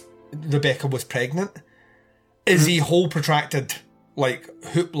Rebecca was pregnant is a whole protracted, like,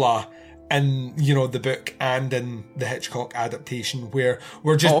 hoopla in, the book and in the Hitchcock adaptation, where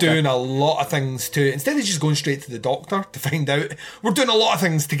we're just doing a lot of things instead of just going straight to the doctor to find out, we're doing a lot of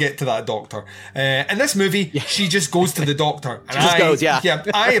things to get to that doctor. In this movie, she just goes to the doctor. And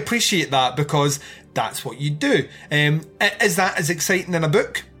I appreciate that, because that's what you do. Is that as exciting in a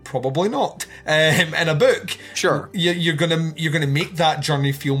book? Probably not. In a book, sure, you're gonna make that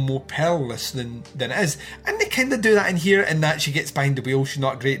journey feel more perilous than it is, and they kind of do that in here. In that she gets behind the wheel, she's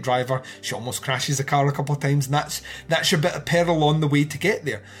not a great driver, she almost crashes the car a couple of times, and that's your bit of peril on the way to get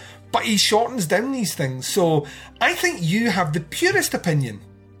there. But he shortens down these things, so I think you have the purest opinion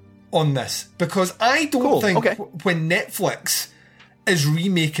on this, because I don't think when Netflix is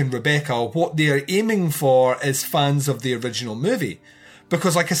remaking Rebecca, what they are aiming for is fans of the original movie.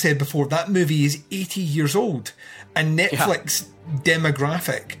 Because, like I said before, that movie is 80 years old, and Netflix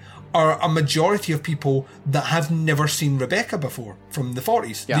demographic are a majority of people that have never seen Rebecca before from the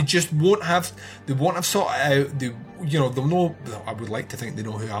 40s. Yeah. They just won't have sought it out. They'll know. I would like to think they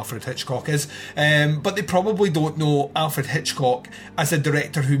know who Alfred Hitchcock is, but they probably don't know Alfred Hitchcock as a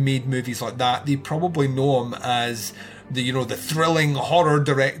director who made movies like that. They probably know him as the thrilling horror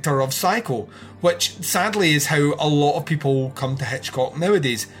director of Psycho, which sadly is how a lot of people come to Hitchcock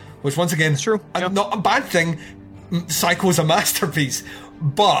nowadays, which once again is true. Not a bad thing. Psycho's a masterpiece,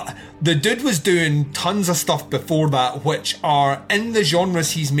 but the dude was doing tons of stuff before that which are, in the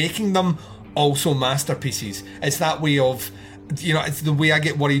genres he's making them, also masterpieces. It's that way of, it's the way I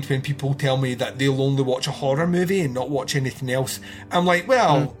get worried when people tell me that they'll only watch a horror movie and not watch anything else. I'm like,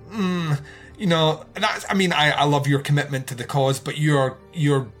 well, I love your commitment to the cause, but you're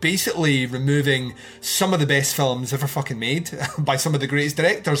basically removing some of the best films ever fucking made by some of the greatest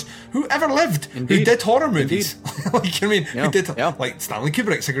directors who ever lived. Indeed. Who did horror movies. Who did, like Stanley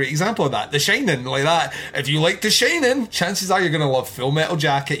Kubrick's a great example of that. The Shining, like that. If you like The Shining, chances are you're going to love Full Metal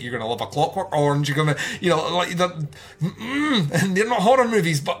Jacket, you're going to love A Clockwork Orange, you're going to, like that. And they're not horror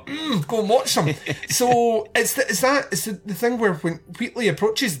movies, but go and watch them. So it's the thing where when Wheatley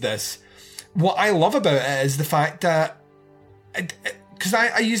approaches this, what I love about it is the fact that, because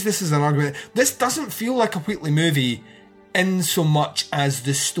I use this as an argument, this doesn't feel like a Wheatley movie in so much as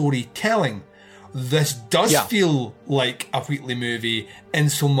the storytelling. This does feel like a Wheatley movie in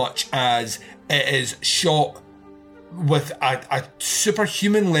so much as it is shot with a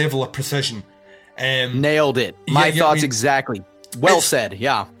superhuman level of precision. Nailed it. My thoughts exactly. Well said.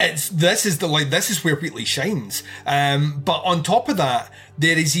 Yeah. This is where Wheatley shines. But on top of that,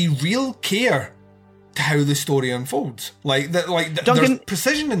 there is a real care to how the story unfolds. Duncan, there's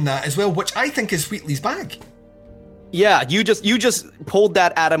precision in that as well, which I think is Wheatley's bag. Yeah, you just pulled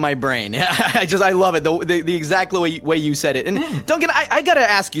that out of my brain. I love it, the exact way you said it. And Duncan, I gotta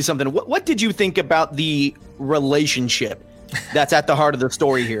ask you something. What did you think about the relationship that's at the heart of the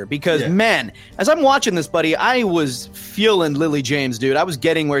story here? Because man, as I'm watching this, buddy, I was feeling Lily James, dude. I was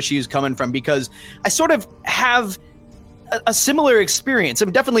getting where she was coming from, because I sort of have a similar experience. I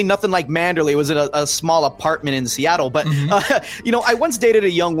mean, definitely nothing like Manderley. It was in a small apartment in Seattle, but I once dated a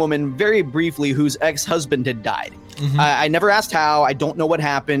young woman very briefly whose ex-husband had died. I never asked how. I don't know what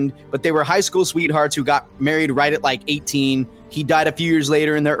happened, but they were high school sweethearts who got married right at like 18. He died a few years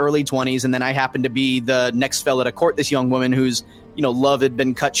later in their early 20s, and then I happened to be the next fella to court this young woman whose, love had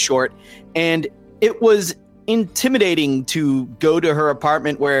been cut short. And it was intimidating to go to her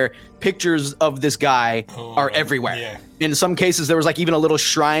apartment where pictures of this guy are everywhere. Yeah. In some cases, there was like even a little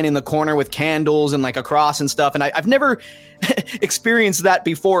shrine in the corner with candles and like a cross and stuff. And I've never experienced that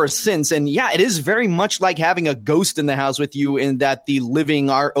before or since. And yeah, it is very much like having a ghost in the house with you, in that the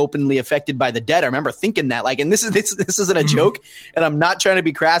living are openly affected by the dead. I remember thinking that, like, and this isn't a joke, and I'm not trying to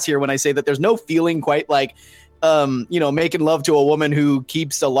be crass here when I say that there's no feeling quite like, making love to a woman who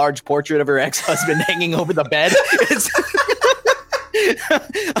keeps a large portrait of her ex-husband hanging over the bed.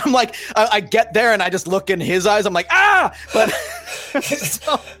 I'm like, I get there and I just look in his eyes. I'm like, but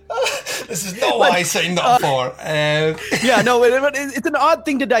This is not what I signed up for. Yeah, no, it's an odd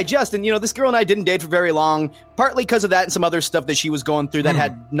thing to digest. And, this girl and I didn't date for very long, partly because of that and some other stuff that she was going through that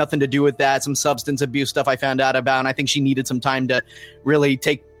had nothing to do with that, some substance abuse stuff I found out about. And I think she needed some time to really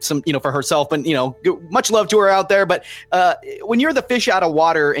take some, for herself. And, much love to her out there. But when you're the fish out of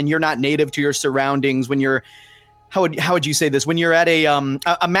water and you're not native to your surroundings, when you're, how would you say this? When you're at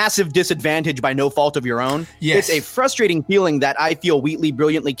a massive disadvantage by no fault of your own, yes. It's a frustrating feeling that I feel Wheatley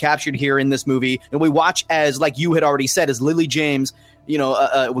brilliantly captured here in this movie. And we watch as, like you had already said, as Lily James,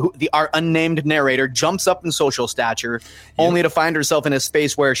 our unnamed narrator, jumps up in social stature, only to find herself in a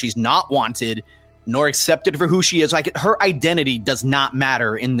space where she's not wanted nor accepted for who she is. Like, her identity does not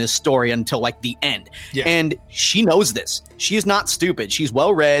matter in this story until like the end. Yeah. And she knows this. She is not stupid. She's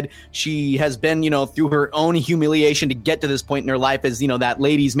well read. She has been, through her own humiliation to get to this point in her life as, that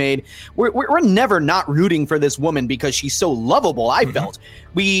lady's maid. We're never not rooting for this woman because she's so lovable. I felt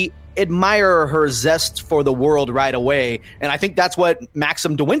we admire her zest for the world right away. And I think that's what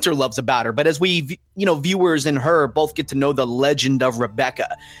Maxim de Winter loves about her. But as we, viewers and her both get to know the legend of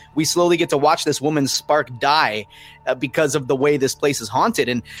Rebecca, we slowly get to watch this woman's spark die because of the way this place is haunted.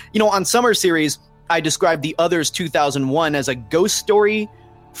 And, on Summer Series, I described The Others 2001 as a ghost story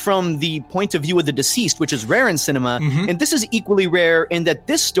from the point of view of the deceased, which is rare in cinema. And this is equally rare in that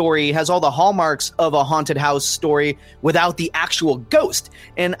this story has all the hallmarks of a haunted house story without the actual ghost.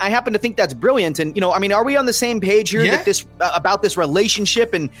 And I happen to think that's brilliant. And, are we on the same page here that this about this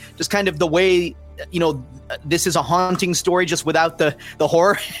relationship and just kind of the way, this is a haunting story just without the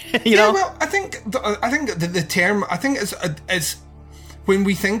horror, Yeah, well, I think the term, is when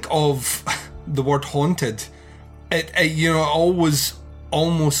we think of the word haunted, it always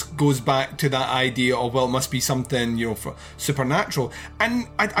almost goes back to that idea of, well, it must be something, for supernatural. And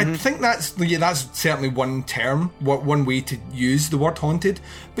I think that's certainly one term, one way to use the word haunted.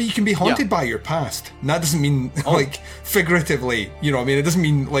 But you can be haunted by your past. And that doesn't mean like figuratively, it doesn't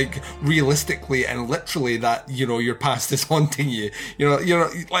mean like realistically and literally that, your past is haunting you.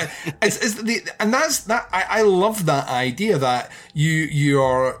 Like I love that idea that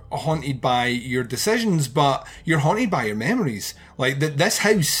you're haunted by your decisions, but you're haunted by your memories. Like this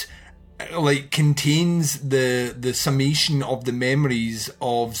house, like, contains the summation of the memories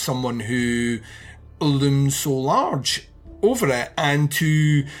of someone who looms so large over it, and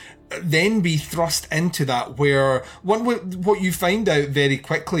to then be thrust into that, where what you find out very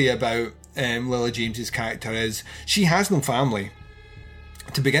quickly about Lily James's character is she has no family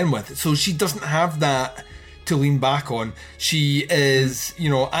to begin with, so she doesn't have that to lean back on. She is,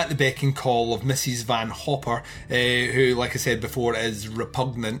 at the beck and call of Mrs. Van Hopper, who, like I said before, is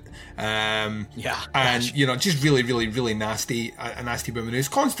repugnant. And, just really, really, really nasty, a nasty woman who's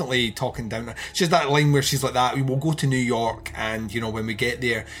constantly talking down her. She has that line where she's like that, we'll go to New York, and, when we get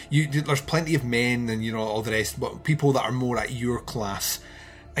there, there's plenty of men and, all the rest, but people that are more at your class.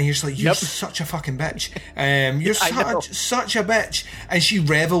 And you're just like, you're such a fucking bitch. You're such a bitch. And she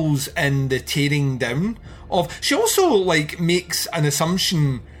revels in the tearing down of... She also, like, makes an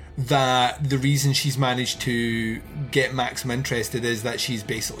assumption that the reason she's managed to get Maxim interested is that she's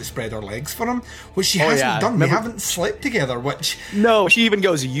basically spread her legs for him, which she hasn't done. They haven't slept together, which... No, she even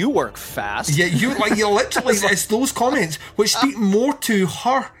goes, you work fast. Yeah, you literally... It's those comments which speak more to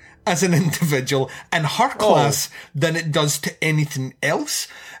her as an individual and her class than it does to anything else.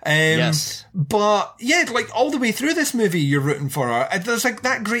 Yes. But yeah, like all the way through this movie, you're rooting for her. And there's like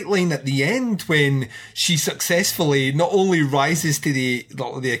that great line at the end when she successfully not only rises to the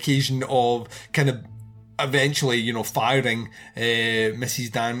occasion of kind of eventually, firing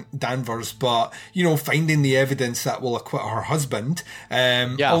Mrs. Danvers, but, finding the evidence that will acquit her husband.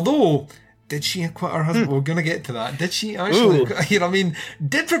 Although... Did she acquit her husband? We're going to get to that. Did she actually?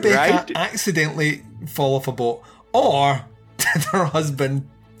 Did Rebecca accidentally fall off a boat? Or did her husband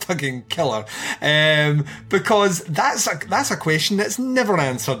fucking kill her? Because that's a question that's never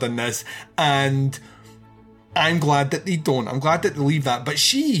answered in this. And I'm glad that they don't. I'm glad that they leave that. But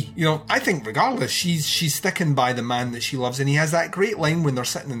she, I think regardless, she's sticking by the man that she loves. And he has that great line when they're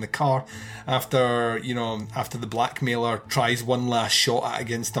sitting in the car after the blackmailer tries one last shot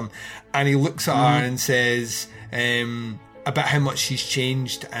against him. And he looks at her and says about how much she's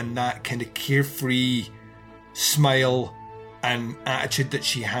changed, and that kind of carefree smile and attitude that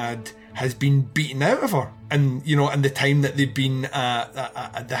she had has been beaten out of her. And, and the time that they've been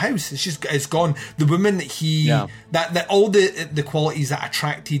at the house, it's gone. The woman that that all the qualities that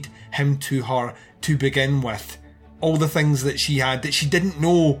attracted him to her to begin with, all the things that she had that she didn't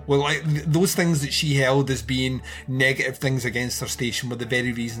know were like those things that she held as being negative things against her station were the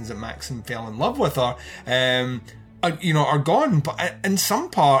very reasons that Maxim fell in love with her, are gone. But in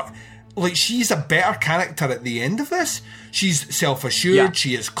some part, like, she's a better character at the end of this. She's self-assured,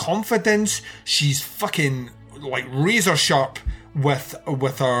 she has confidence, she's fucking, like, razor sharp with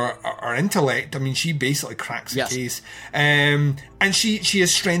her intellect. I mean, she basically cracks the case. And she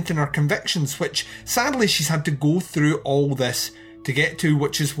has strength in her convictions, which, sadly, she's had to go through all this to get to,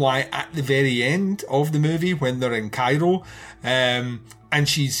 which is why at the very end of the movie, when they're in Cairo, and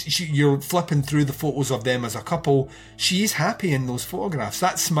you're flipping through the photos of them as a couple, she's happy in those photographs.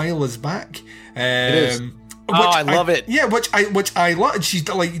 That smile is back. It is. I love it. Yeah, which I love. She's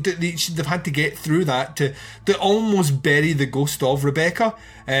like, they've had to get through that to almost bury the ghost of Rebecca,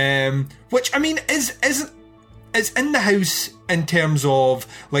 which, I mean, is in the house in terms of,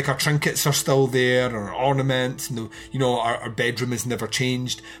 like, our trinkets are still there, our ornaments, and our bedroom has never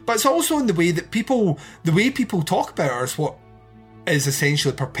changed. But it's also in the way people talk about her is what is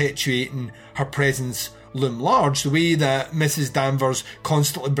essentially perpetuating her presence loom large. The way that Mrs. Danvers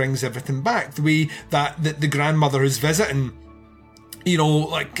constantly brings everything back, the way that the grandmother who's visiting,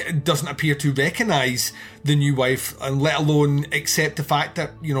 like, doesn't appear to recognise the new wife, and let alone accept the fact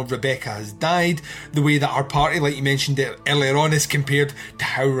that, Rebecca has died. The way that our party, like you mentioned it earlier on, is compared to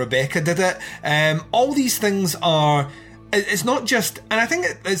how Rebecca did it. All these things are, it's not just, and I think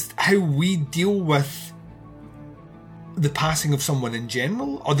it's how we deal with the passing of someone in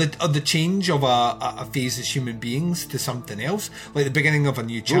general, or the change of a phase as human beings to something else, like the beginning of a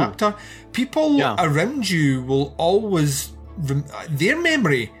new chapter. People around you will always, their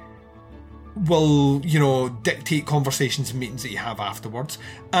memory will, dictate conversations and meetings that you have afterwards.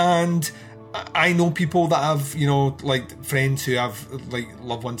 And I know people that have, like, friends who have, like,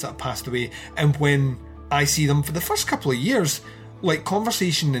 loved ones that have passed away, and when I see them for the first couple of years, like,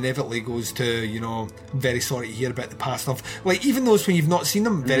 conversation inevitably goes to, very sorry to hear about the past of, like, even those when you've not seen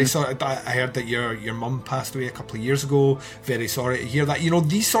them, very sorry, I heard that your mum passed away a couple of years ago, very sorry to hear that.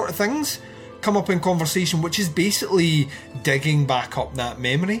 These sort of things come up in conversation, which is basically digging back up that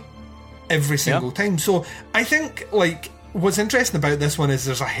memory every single time. So I think, like, what's interesting about this one is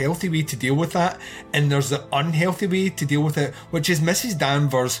there's a healthy way to deal with that, and there's the unhealthy way to deal with it, which is Mrs.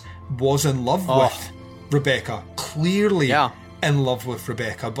 Danvers was in love with Rebecca, clearly in love with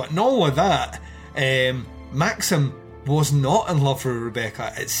Rebecca. But not only that, Maxim was not in love with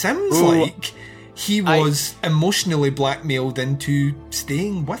Rebecca. It sounds like he was emotionally blackmailed into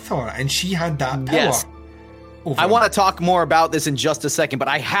staying with her, and she had that power. I want to talk more about this in just a second, but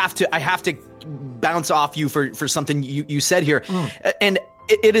I have to bounce off you for something you said here. And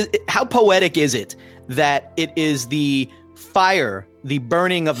it is, how poetic is it that it is the fire, the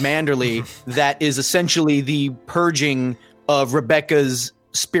burning of Manderley, that is essentially the purging of Rebecca's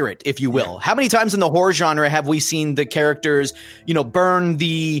spirit, if you will. How many times in the horror genre have we seen the characters, burn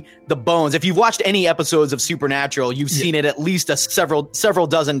the bones? If you've watched any episodes of Supernatural, you've seen it at least several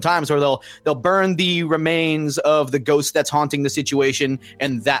dozen times, where they'll burn the remains of the ghost that's haunting the situation,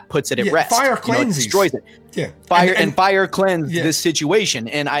 and that puts it at rest. Fire cleanses, destroys it. Yeah, fire cleansed this situation,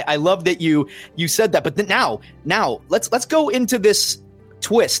 and I love that you said that. But then now let's go into this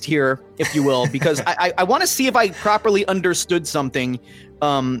twist here, if you will, because I want to see if I properly understood something.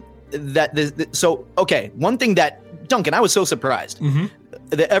 One thing that, Duncan, I was so surprised.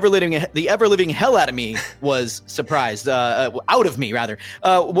 The ever living hell out of me was surprised, out of me rather,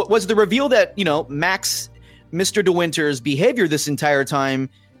 was the reveal that, Mr. De Winter's behavior this entire time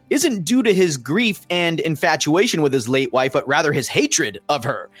isn't due to his grief and infatuation with his late wife, but rather his hatred of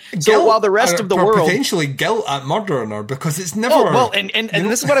her. So while the rest of the world, potentially guilt at murdering her, because it's never. And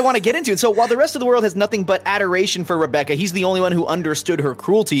this is what I want to get into. So while the rest of the world has nothing but adoration for Rebecca, he's the only one who understood her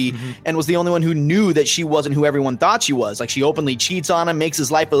cruelty and was the only one who knew that she wasn't who everyone thought she was. Like, she openly cheats on him, makes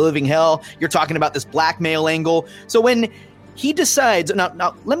his life a living hell. You're talking about this blackmail angle. So when he decides,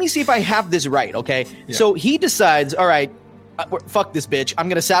 now let me see if I have this right. Okay, so he decides, all right, fuck this bitch, I'm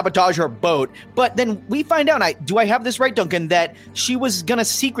gonna sabotage her boat. But then we find out, do I have this right, Duncan, that she was gonna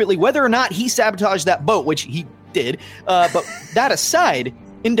secretly, whether or not he sabotaged that boat, which he did, but that aside,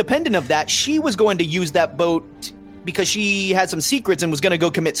 independent of that, she was going to use that boat because she had some secrets and was going to go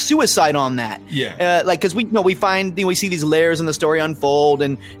commit suicide on that. Because we see these layers in the story unfold,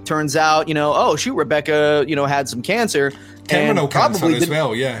 and turns out, Rebecca, had some cancer. Terminal cancer as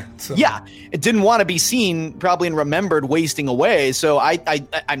well, So. Yeah, it didn't want to be seen, probably, and remembered wasting away. So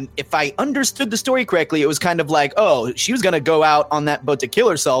if I understood the story correctly, it was kind of like, she was going to go out on that boat to kill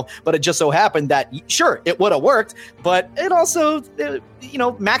herself, but it just so happened that, sure, it would have worked, but it also,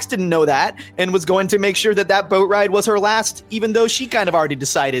 Max didn't know that, and was going to make sure that boat ride was her last, even though she kind of already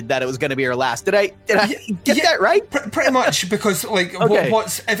decided that it was going to be her last. Did I get that right? Pretty much, because,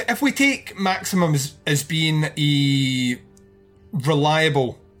 what's if we take Maximum as being a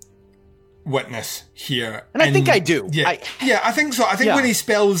reliable witness here. And I think I do. Yeah, I think so. I think Yeah. when he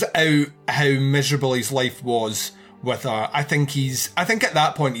spells out how miserable his life was with her, I think at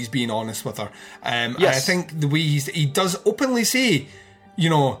that point he's being honest with her. And I think the way he does openly say, you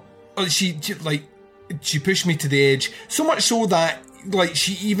know, she pushed me to the edge, so much so that like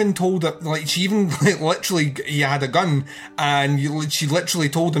she even told him, like she even literally, he had a gun and she literally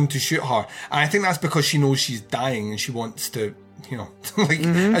told him to shoot her. And I think that's because she knows she's dying and she wants to, you know, like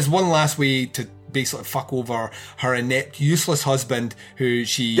as one last way to basically fuck over her inept, useless husband who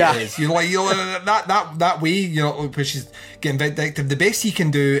she is. You know, like, you know, that way, you know, where she's getting vindictive. The best he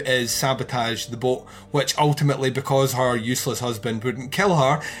can do is sabotage the boat, which ultimately, because her useless husband wouldn't kill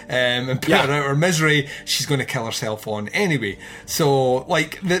her and put her out of her misery, she's going to kill herself on anyway. So,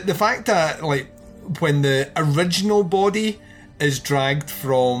 like, the fact that, like, when the original body is dragged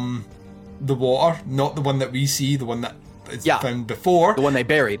from the water, not the one that we see, the one that is found before, the one they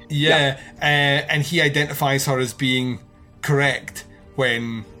buried, and he identifies her as being correct,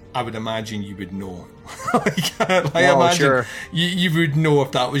 when I would imagine you would know. I imagine you would know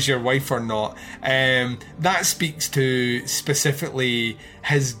if that was your wife or not. That speaks to specifically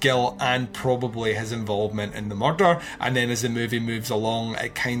his guilt and probably his involvement in the murder. And then as the movie moves along,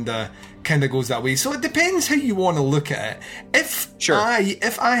 it kind of goes that way. So it depends how you want to look at it.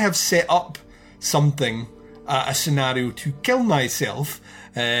 If I have set up something, a scenario to kill myself,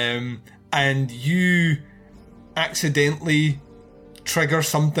 and you accidentally trigger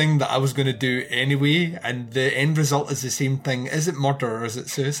something that I was going to do anyway, and the end result is the same thing, is it murder or is it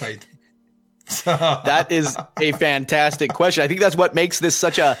suicide? That is a fantastic question. I think that's what makes this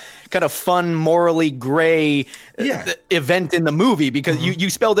such a kind of fun, morally gray event in the movie, because you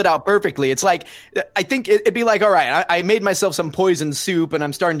spelled it out perfectly. It's like, I think it'd be like, all right, I made myself some poison soup and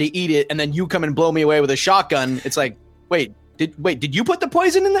I'm starting to eat it, and then you come and blow me away with a shotgun. It's like, did you put the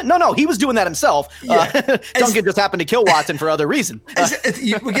poison in that? No, he was doing that himself. Duncan just happened to kill Watson for other reason.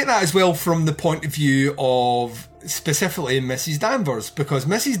 We get that as well from the point of view of specifically Mrs. Danvers, because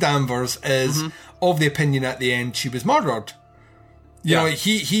Mrs. Danvers is of the opinion at the end she was murdered. You know,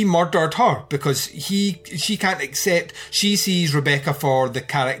 he murdered her because she can't accept, she sees Rebecca for the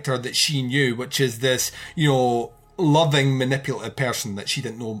character that she knew, which is this, you know, loving, manipulative person that she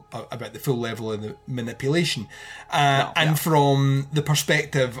didn't know about the full level of the manipulation. And from the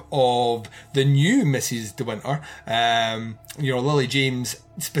perspective of the new Mrs. De Winter, you know, Lily James,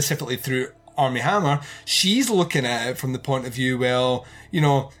 specifically through Armie Hammer, she's looking at it from the point of view, well, you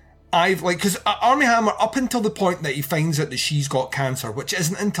know, because Armie Hammer, up until the point that he finds out that she's got cancer, which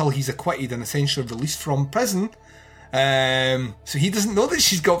isn't until he's acquitted and essentially released from prison, so he doesn't know that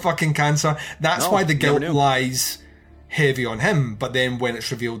she's got fucking cancer. That's why the guilt lies heavy on him. But then when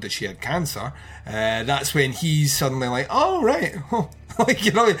it's revealed that she had cancer, that's when he's suddenly like, oh, right. Oh. Like,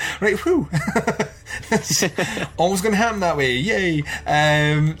 you know, right, whew. It's always going to happen that way. Yay.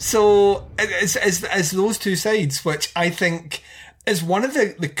 So it's those two sides, which I think is one of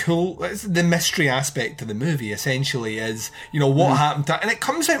the mystery aspect of the movie, essentially, is, you know, what happened to her. And it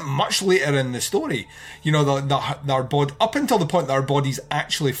comes out much later in the story. You know, our body, up until the point that our body's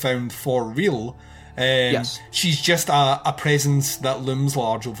actually found for real, she's just a presence that looms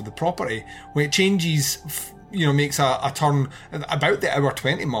large over the property. When it changes, you know, makes a turn about the hour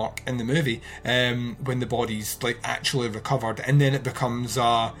 20 mark in the movie, when the body's like actually recovered, and then it becomes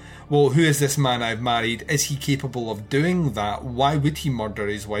well, who is this man I've married? Is he capable of doing that? Why would he murder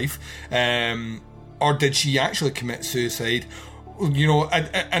his wife? Or did she actually commit suicide? You know,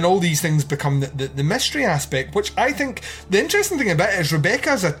 and all these things become the mystery aspect, which I think the interesting thing about it is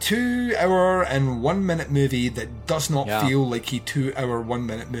Rebecca's a 2 hour and 1 minute movie that does not feel like a 2 hour 1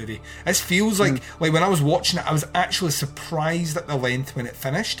 minute movie. It feels like when I was watching it, I was actually surprised at the length when it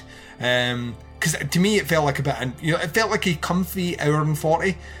finished. Because to me, it felt like it felt like a comfy hour and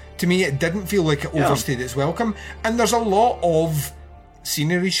 40. To me, it didn't feel like it overstayed its welcome. And there's a lot of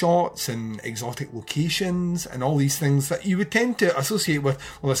scenery shots and exotic locations and all these things that you would tend to associate with,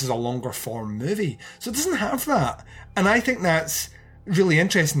 well, this is a longer form movie. So it doesn't have that. And I think that's really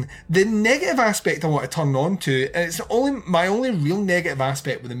interesting. The negative aspect I want to turn on to, and it's my only real negative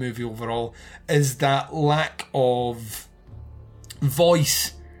aspect with the movie overall, is that lack of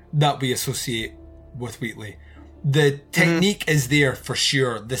voice that we associate with Wheatley. The technique is there for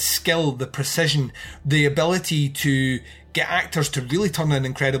sure. The skill, the precision, the ability to get actors to really turn in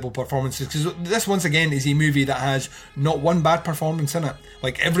incredible performances. Because this, once again, is a movie that has not one bad performance in it.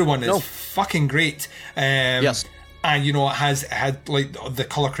 Like, everyone is fucking great. Yes. And, you know, it had like the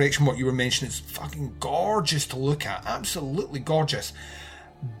colour correction, what you were mentioning, it's fucking gorgeous to look at. Absolutely gorgeous.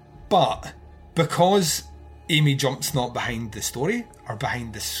 But because Amy Jump's not behind the story or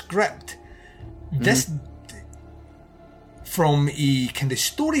behind the script, This, from a kind of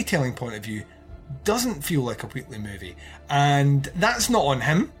storytelling point of view, doesn't feel like a Wheatley movie. And that's not on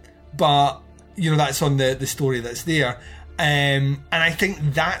him, but, you know, that's on the story that's there. And I think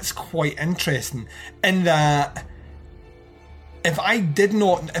that's quite interesting in that if I didn't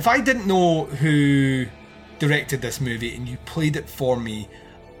know who directed this movie and you played it for me,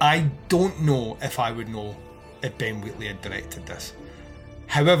 I don't know if I would know if Ben Wheatley had directed this.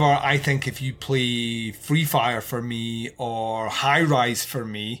 However, I think if you play Free Fire for me or High Rise for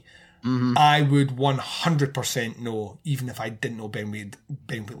me, I would 100% know, even if I didn't know Ben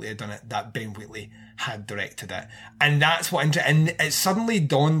Wheatley had done it, that Ben Wheatley had directed it. And that's what, and it suddenly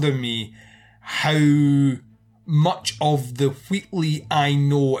dawned on me how much of the Wheatley I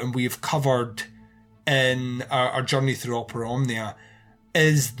know and we've covered in our journey through Opera Omnia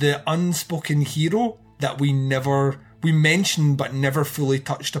is the unspoken hero that we mentioned but never fully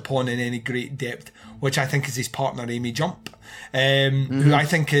touched upon in any great depth, which I think is his partner Amy Jump, who I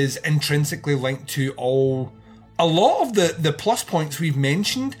think is intrinsically linked to a lot of the plus points we've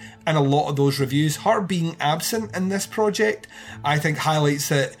mentioned and a lot of those reviews. Her being absent in this project, I think highlights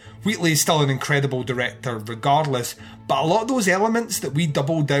that Wheatley is still an incredible director regardless, but a lot of those elements that we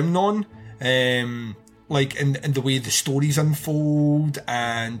double down on, like in the way the stories unfold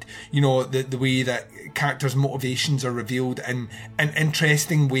and, you know, the way that characters' motivations are revealed in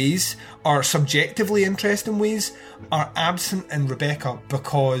interesting ways, or subjectively interesting ways, are absent in Rebecca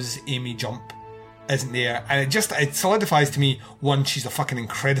because Amy Jump isn't there. And it solidifies to me, one, she's a fucking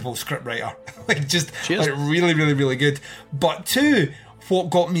incredible scriptwriter. Like really, really, really good. But two, what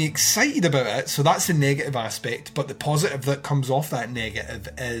got me excited about it, so that's the negative aspect, but the positive that comes off that negative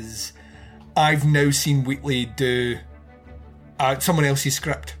is I've now seen Wheatley do someone else's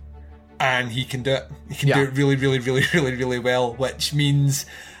script, and he can do it. He can do it really, really, really, really, really well, which means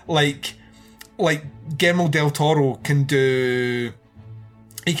like Guillermo del Toro can do.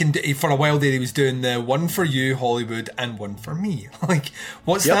 He can do, for a while there he was doing the One for You Hollywood and One for Me. Like,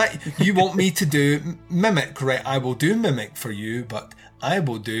 what's that? You want me to do Mimic, right? I will do Mimic for you, but I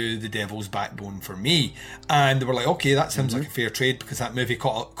will do The Devil's Backbone for me. And they were like, okay, that sounds like a fair trade because that movie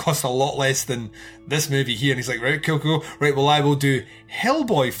cost a lot less than this movie here. And he's like, right, cool. Right, well, I will do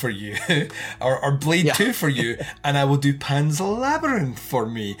Hellboy for you or Blade 2 for you, and I will do Pan's Labyrinth for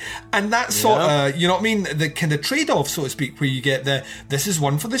me. And that sort of, you know what I mean? The kind of trade-off, so to speak, where you get this is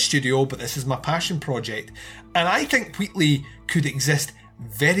one for the studio, but this is my passion project. And I think Wheatley could exist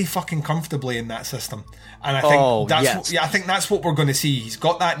very fucking comfortably in that system. And I think I think that's what we're going to see. He's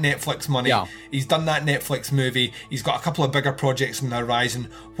got that Netflix money. Yeah. He's done that Netflix movie. He's got a couple of bigger projects on the horizon.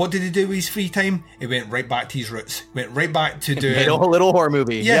 What did he do with his free time? He went right back to his roots. Went right back to doing a little horror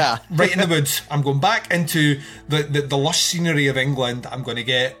movie. Yeah. Right in the woods. I'm going back into the lush scenery of England. I'm going to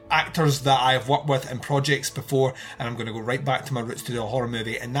get actors that I've worked with in projects before, and I'm going to go right back to my roots to do a horror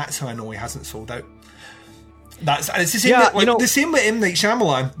movie. And that's how I know he hasn't sold out. It's the same. The same with M. Night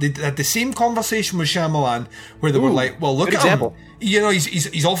Shyamalan. They had the same conversation with Shyamalan, where they were like, "Well, look at him. You know,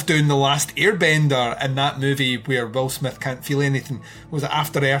 he's off doing The Last Airbender in that movie where Will Smith can't feel anything. Was it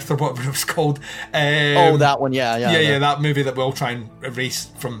After Earth or whatever it was called? That one, yeah. That movie that we'll try and erase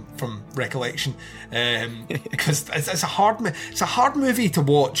from recollection, because it's a hard movie to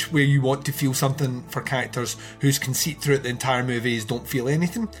watch where you want to feel something for characters whose conceit throughout the entire movie is don't feel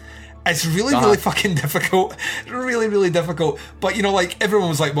anything. It's really, really fucking difficult. Really, really difficult. But, you know, like, everyone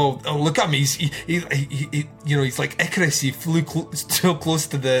was like, well, look at him. He's you know, he's like Icarus. He flew so close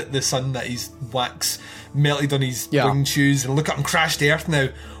to the sun that his wax melted on his winged shoes. And look at him crash to Earth now.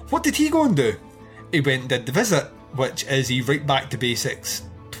 What did he go and do? He went and did The Visit, which is a right back to basics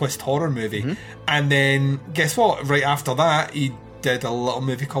twist horror movie. And then, guess what? Right after that, he did a little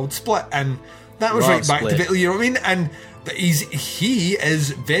movie called Split. And that was right back to, you know what I mean? And he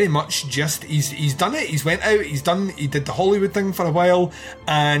is very much just he's done it. He's went out. He did the Hollywood thing for a while,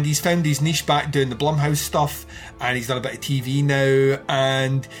 and he's found his niche back doing the Blumhouse stuff. And he's done a bit of TV now,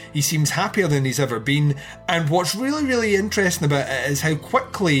 and he seems happier than he's ever been. And what's really, really interesting about it is how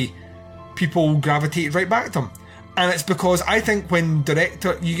quickly people gravitate right back to him. And it's because I think when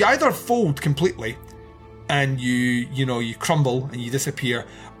you either fold completely, and you crumble and you disappear,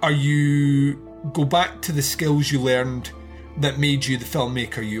 or you go back to the skills you learned that made you the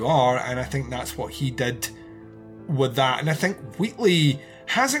filmmaker you are. And I think that's what he did with that. And I think Wheatley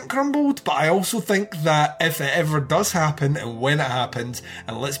hasn't crumbled, but I also think that if it ever does happen, and when it happens,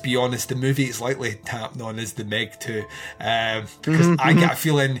 and let's be honest, the movie it's likely to happen on is the Meg 2, because I get a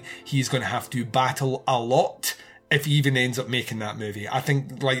feeling he's going to have to battle a lot if he even ends up making that movie. I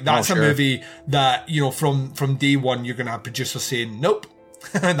think like that's a movie that, you know, from day one you're going to have producers saying, nope,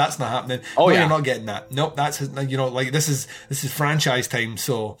 That's not happening. Oh, no, yeah. You're not getting that. Nope, that's, you know, like, this is franchise time,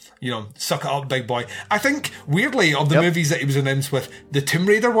 so, you know, suck it up, big boy. I think, weirdly, of the movies that he was announced with, the Tomb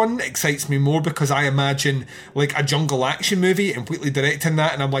Raider one excites me more because I imagine, like, a jungle action movie and Wheatley directing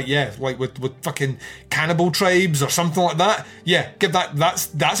that, and I'm like, yeah, like, with fucking cannibal tribes or something like that. Yeah, give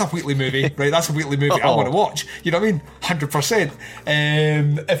that's a Wheatley movie, right? That's a Wheatley movie I want to watch. You know what I mean? 100%.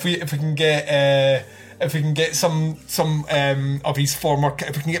 If we can get... if we can get some of his former,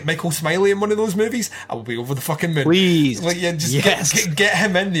 if we can get Michael Smiley in one of those movies, I will be over the fucking moon. Please, like, yeah, just get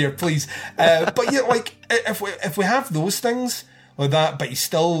him in there, please. But yeah, like, if we have those things like that, but he's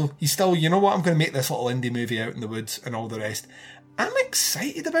still, you know what? I'm going to make this little indie movie out in the woods and all the rest. I'm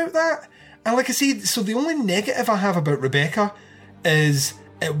excited about that. And like I said, so the only negative I have about Rebecca is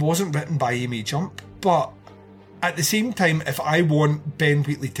it wasn't written by Amy Jump, but at the same time, if I want Ben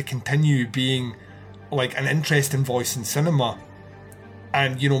Wheatley to continue being like an interesting voice in cinema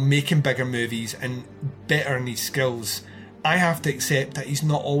and, you know, making bigger movies and better in his skills, I have to accept that he's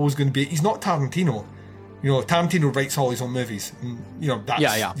not always going to be, he's not Tarantino. You know, Tarantino writes all his own movies, and, you know,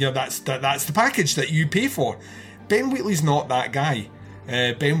 that's, you know, that's the package that you pay for. Ben Wheatley's not that guy.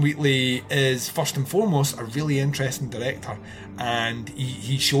 Ben Wheatley is first and foremost a really interesting director, and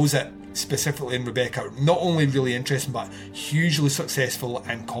he shows it specifically in Rebecca. Not only really interesting, but hugely successful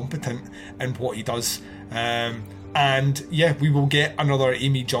and competent in what he does. And yeah, we will get another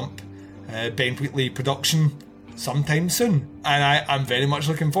Amy Jump Ben Wheatley production sometime soon, and I'm very much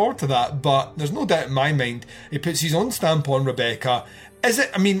looking forward to that. But there's no doubt in my mind he puts his own stamp on Rebecca. Is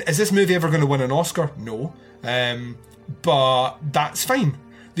this movie ever going to win an Oscar? No. But that's fine.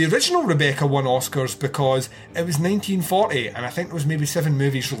 The original Rebecca won Oscars because it was 1940, and I think there was maybe 7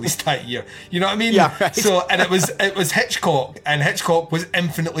 movies released that year. You know what I mean? Yeah, right. So, and it was Hitchcock, and Hitchcock was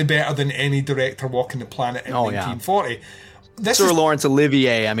infinitely better than any director walking the planet in 1940. Yeah. Sir Laurence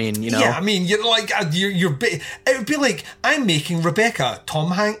Olivier, I mean, you know. Yeah, I mean, you're like, it would be like, I'm making Rebecca.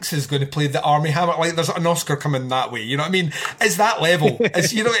 Tom Hanks is going to play the Army Hammer. Like, there's an Oscar coming that way. You know what I mean? It's that level.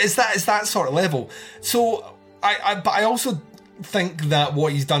 It's that sort of level. So, but I also think that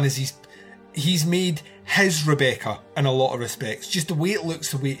what he's done is he's made his Rebecca in a lot of respects. Just the way it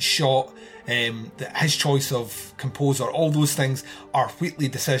looks, the way it's shot, his choice of composer, all those things are Wheatley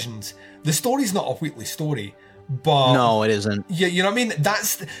decisions. The story's not a Wheatley story, but no, it isn't. Yeah, you know what I mean.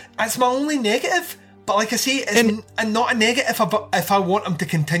 That's my only negative. But like I say, it's not a negative if I want him to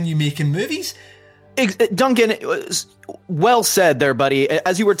continue making movies. Duncan, well said there, buddy.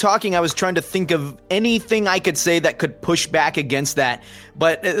 As you were talking, I was trying to think of anything I could say that could push back against that.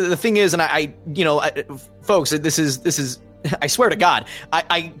 But the thing is, and folks, this is, I swear to God,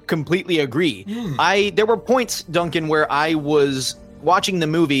 I completely agree. There were points, Duncan, where I was watching the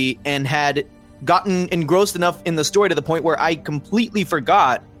movie and had gotten engrossed enough in the story to the point where I completely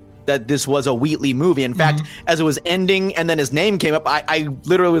forgot that this was a Wheatley movie. In fact, as it was ending and then his name came up, I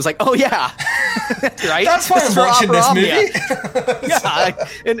literally was like, oh yeah, right? That's why I'm watching this movie. Yeah.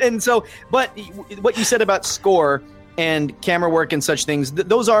 And so, but what you said about score and camera work and such things,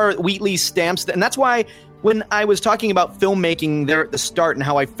 those are Wheatley's stamps. And that's why when I was talking about filmmaking there at the start and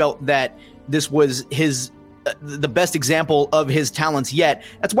how I felt that this was the best example of his talents yet,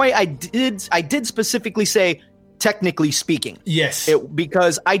 that's why I did specifically say, technically speaking. Yes.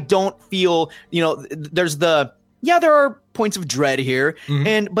 Because I don't feel, there are points of dread here.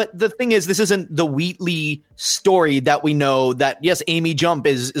 But the thing is, this isn't the Wheatley story that we know that, yes, Amy Jump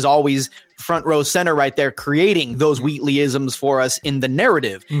is always front row center right there, creating those Wheatleyisms for us in the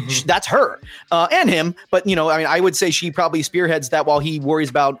narrative. That's her and him. But, I would say she probably spearheads that while he worries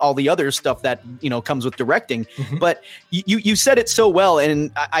about all the other stuff that, comes with directing. But you said it so well.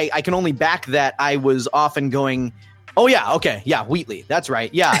 And I can only back that. I was often going, oh yeah, okay, yeah, Wheatley, that's right,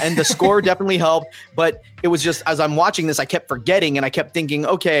 yeah, and the score definitely helped, but it was just as I'm watching this, I kept forgetting, and I kept thinking,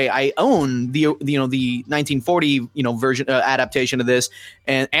 okay, I own the 1940 version adaptation of this,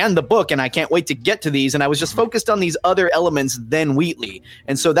 and the book, and I can't wait to get to these, and I was just focused on these other elements than Wheatley,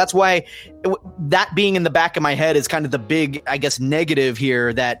 and so that's why that being in the back of my head is kind of the big, I guess, negative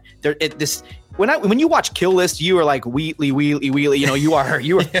here that when you watch Kill List, you are like Wheatley, you are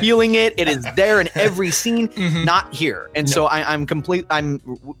feeling it. It is there in every scene, not here. And so I'm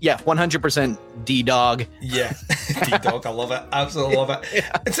 100% D-Dog. Yeah, D-Dog, I love it. Absolutely love it.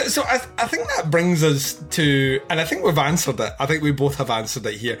 Yeah. So I think that brings us to, and I think we've answered it. I think we both have answered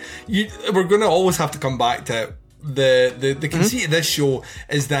it here. We're going to always have to come back to the conceit of this show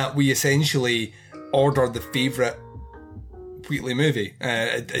is that we essentially order the favourite Wheatley movie.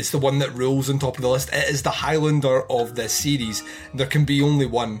 It's the one that rules on top of the list. It is the Highlander of this series. There can be only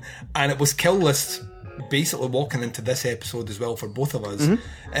one, and it was Kill List basically walking into this episode as well for both of us.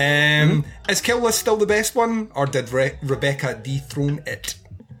 Is Kill List still the best one, or did Rebecca dethrone it?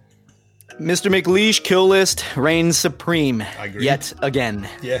 Mr. McLeish, Kill List reigns supreme yet again.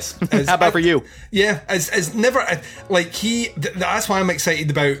 Yes. How about for you? Yeah, it's never like that's why I'm excited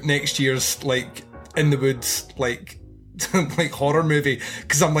about next year's like In the Woods like horror movie,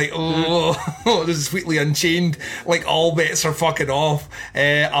 because I'm like, this is Sweetly Unchained, like all bets are fucking off.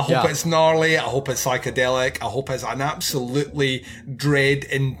 I hope it's gnarly, I hope it's psychedelic, I hope it's an absolutely dread,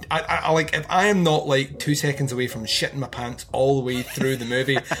 and I like, if I am not like 2 seconds away from shitting my pants all the way through the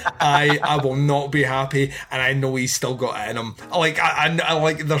movie, I will not be happy, and I know he's still got it in him. Like I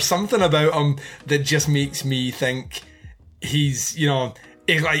like, there's something about him that just makes me think he's, you know,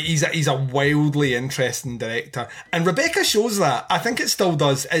 he's a wildly interesting director, and Rebecca shows that. I think it still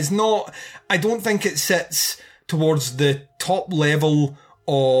does. I don't think it sits towards the top level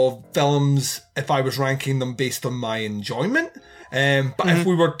of films if I was ranking them based on my enjoyment. But if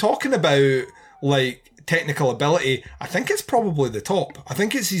we were talking about like technical ability, I think it's probably the top. I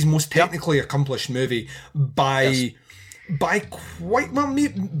think it's his most technically accomplished movie by quite well,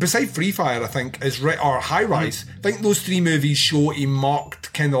 beside Free Fire, I think, or High Rise. I think those three movies show a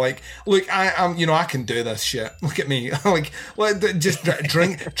marked kind of like, look, I'm, you know, I can do this shit. Look at me, like just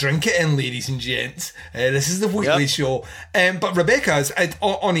drink it in, ladies and gents. This is the Wheatley Show. But Rebecca's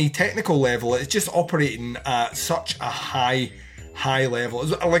on a technical level, it's just operating at such a high level.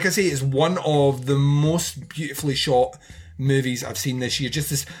 Like I say, it's one of the most beautifully shot movies I've seen this year. Just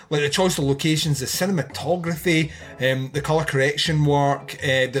this, like the choice of locations, the cinematography, the color correction work,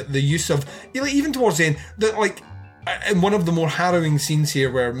 the use of, even towards the end, in one of the more harrowing scenes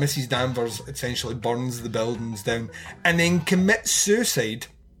here where Mrs. Danvers essentially burns the buildings down and then commits suicide.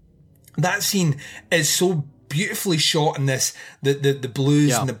 That scene is so beautifully shot in this, the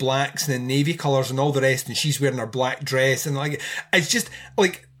blues and the blacks and the navy colours and all the rest, and she's wearing her black dress, and like, it's just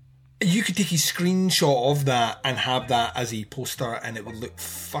like, you could take a screenshot of that and have that as a poster and it would look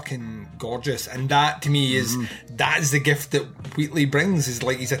fucking gorgeous. And that, to me, that is the gift that Wheatley brings, is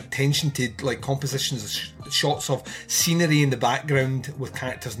like his attention to like compositions, shots of scenery in the background with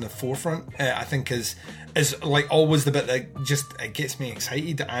characters in the forefront. I think is like always the bit that just, it gets me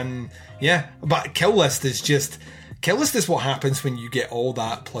excited. And yeah, but Kill List is what happens when you get all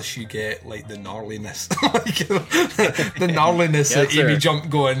that, plus you get like the gnarliness, the gnarliness that Amy Jump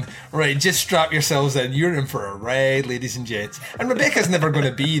going, right, just strap yourselves in, you're in for a ride, ladies and gents. And Rebecca's never going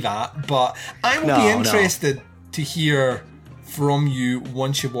to be that, but I will be interested to hear from you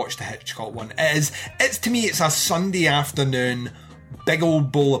once you've watched the Hitchcock one. It's to me, it's a Sunday afternoon, big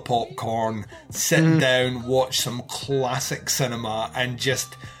old bowl of popcorn, sit down, watch some classic cinema, and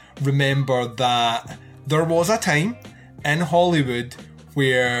just remember that there was a time in Hollywood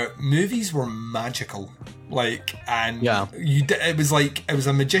where movies were magical, like, and it was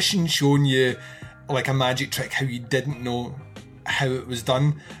a magician showing you like a magic trick, how you didn't know how it was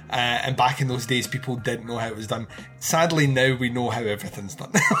done, and back in those days people didn't know how it was done. Sadly now we know how everything's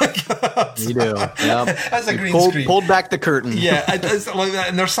done. You do. That's a green screen. Pulled back the curtain. Yeah, it's like that.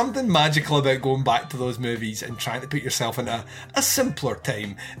 And there's something magical about going back to those movies and trying to put yourself in a simpler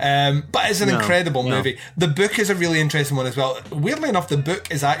time. But it's an incredible movie. The book is a really interesting one as well. Weirdly enough, the book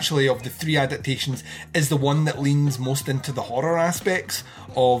is actually, of the three adaptations, is the one that leans most into the horror aspects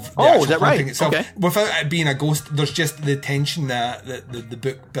of the actual haunting itself. Okay. Without it being a ghost, there's just the tension that the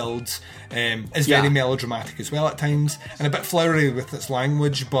book builds. Is very melodramatic as well at times, and a bit flowery with its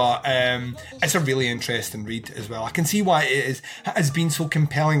language, but it's a really interesting read as well. I can see why it has been so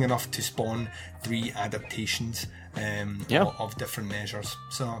compelling enough to spawn 3 adaptations of different measures.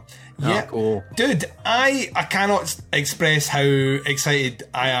 So cool. Dude, I cannot express how excited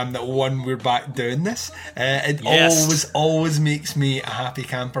I am that we're back doing this. It always makes me a happy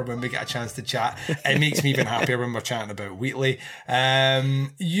camper when we get a chance to chat. It makes me even happier when we're chatting about Wheatley.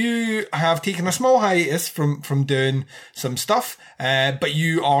 You have taken a small hiatus from doing some stuff, but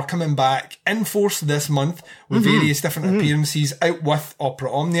you are coming back in force this month with various different appearances out with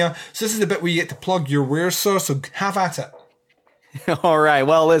Opera Omnia. So this is the bit where you get to plug your wares, sir, so have at it. All right.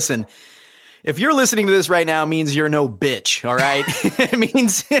 Well, listen, if you're listening to this right now, it means you're no bitch. All right. it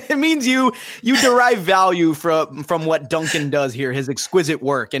means you derive value from what Duncan does here, his exquisite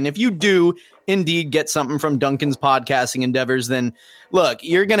work. And if you do indeed get something from Duncan's podcasting endeavors, then look,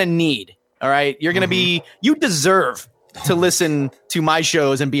 you're going to need, all right, you're going to be, you deserve to listen to my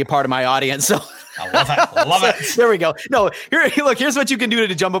shows and be a part of my audience. So I love it. There we go. No, here's what you can do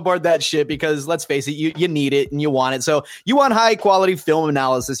to jump aboard that shit, because let's face it, you need it and you want it. So you want high quality film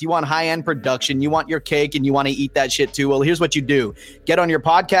analysis, you want high end production, you want your cake and you want to eat that shit too. Well, here's what you do. Get on your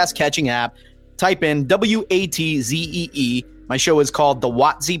podcast catching app, type in WATZEE. My show is called The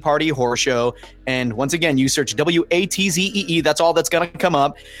Watsy Party Horror Show. And once again, you search WATZEE. That's all that's going to come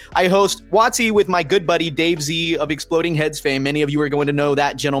up. I host Watsy with my good buddy Dave Z of Exploding Heads fame. Many of you are going to know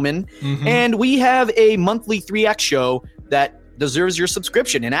that gentleman. Mm-hmm. And we have a monthly 3X show that deserves your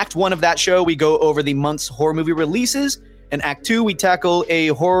subscription. In Act 1 of that show, we go over the month's horror movie releases. In Act 2, we tackle a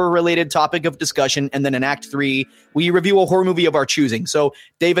horror-related topic of discussion. And then in Act 3, we review a horror movie of our choosing. So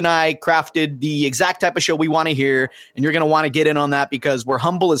Dave and I crafted the exact type of show we want to hear. And you're going to want to get in on that because we're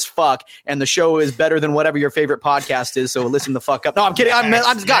humble as fuck. And the show is better than whatever your favorite podcast is. So listen the fuck up. No, I'm kidding. I'm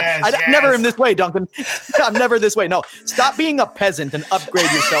never in this way, Duncan. I'm never this way. No, stop being a peasant and upgrade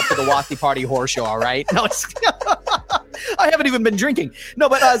yourself to the Watsy Party Horror Show, all right? No, I haven't even been drinking. No,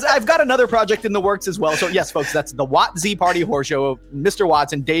 but I've got another project in the works as well. So yes, folks, that's the Watsy Party Horror Show. Mr.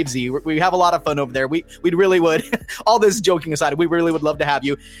 Watts and Dave Z. We have a lot of fun over there. We really would. All this joking aside, we really would love to have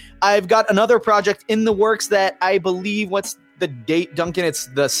you. I've got another project in the works that I believe, what's the date, Duncan? It's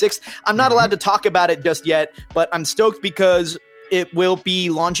the 6th. I'm not allowed to talk about it just yet, but I'm stoked because it will be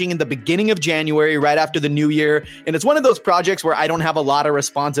launching in the beginning of January, right after the new year. And it's one of those projects where I don't have a lot of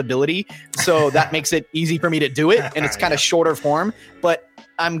responsibility. So that makes it easy for me to do it. And it's kind of shorter form. But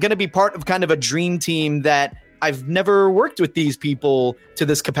I'm going to be part of kind of a dream team that I've never worked with these people to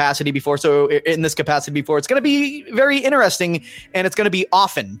this capacity before. So in this capacity before, it's going to be very interesting, and it's going to be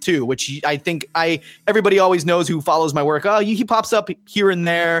often too, which I think everybody always knows who follows my work. Oh, he pops up here and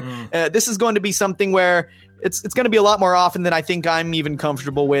there. This is going to be something where it's going to be a lot more often than I think I'm even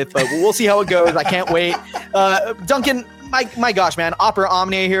comfortable with, but we'll see how it goes. I can't wait. Duncan, my gosh, man, Opera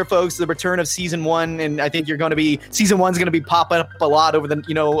Omnia here, folks, the return of season 1. And I think season 1's going to be popping up a lot over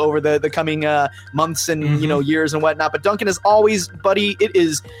the coming months and, years and whatnot. But Duncan, as always, buddy, it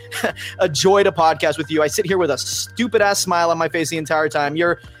is a joy to podcast with you. I sit here with a stupid ass smile on my face the entire time.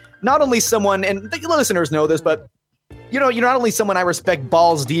 You're not only someone, and the listeners know this, but you're not only someone I respect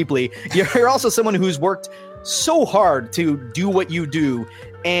balls deeply, you're also someone who's worked so hard to do what you do.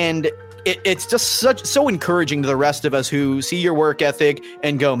 And it's just so encouraging to the rest of us who see your work ethic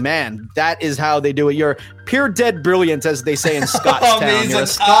and go, man, that is how they do it. You're pure dead brilliant, as they say in Scottstown. You're a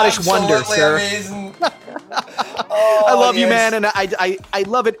Scottish wonder, sir. Amazing. I love you, man, and I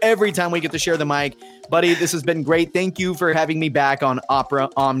love it every time we get to share the mic. Buddy, this has been great. Thank you for having me back on Opera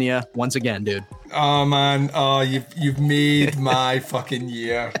Omnia once again, dude. Oh, man. Oh, you've made my fucking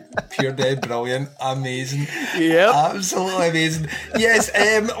year. Pure dead brilliant. Amazing. Yep. Absolutely amazing. Yes,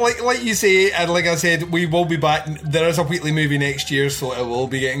 like you say, and like I said, we will be back. There is a weekly movie next year, so it will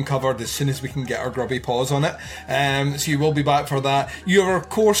be getting covered as soon as we can get our grubby paws on it. So you will be back for that. You are, of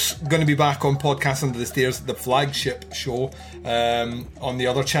course, going to be back on Podcast Under the Stairs, the flagship show on the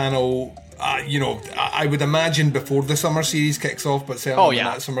other channel. I would imagine before the summer series kicks off, but certainly when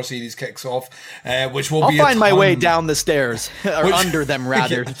that summer series kicks off, which will I'll find my way down the stairs, or under them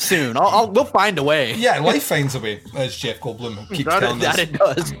rather, soon. We'll find a way. Yeah, life finds a way, as Jeff Goldblum keeps telling us. That it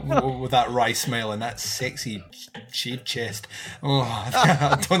does. With that wry smile and that sexy shaved chest. Oh,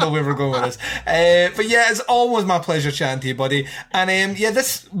 I don't know where we're going with this. But yeah, it's always my pleasure chatting to you, buddy. And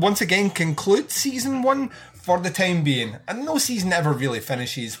this once again concludes season 1. For the time being. And no season ever really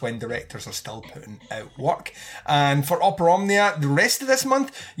finishes when directors are still putting out work. And for Opera Omnia, the rest of this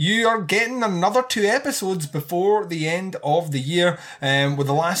month, you are getting another 2 episodes before the end of the year, with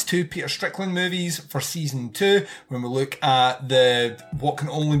the last 2 Peter Strickland movies for season 2, when we look at what can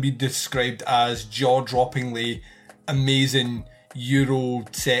only be described as jaw-droppingly amazing Euro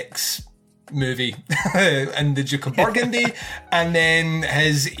sex movie in The Duke of Burgundy, and then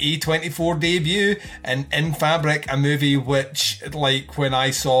his A24 debut in Fabric, a movie which, like, when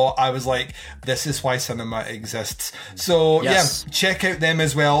I saw, I was like, this is why cinema exists. So yes. Yeah, check out them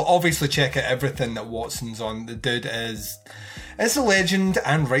as well. Obviously check out everything that Watson's on. The dude is a legend,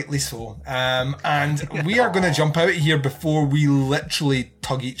 and rightly so. And we are going to jump out of here before we literally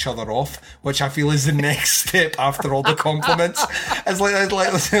tug each other off, which I feel is the next step after all the compliments. It's like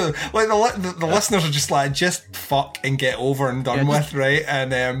the listeners are just like, just fuck and get over and done with, right?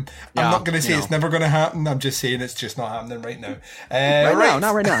 And I'm not going to say it's never going to happen. I'm just saying it's just not happening right now.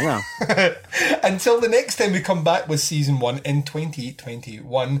 Not right now. Until the next time we come back with season 1 in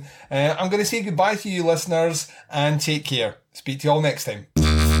 2021, I'm going to say goodbye to you, listeners, and take care. Speak to you all next time.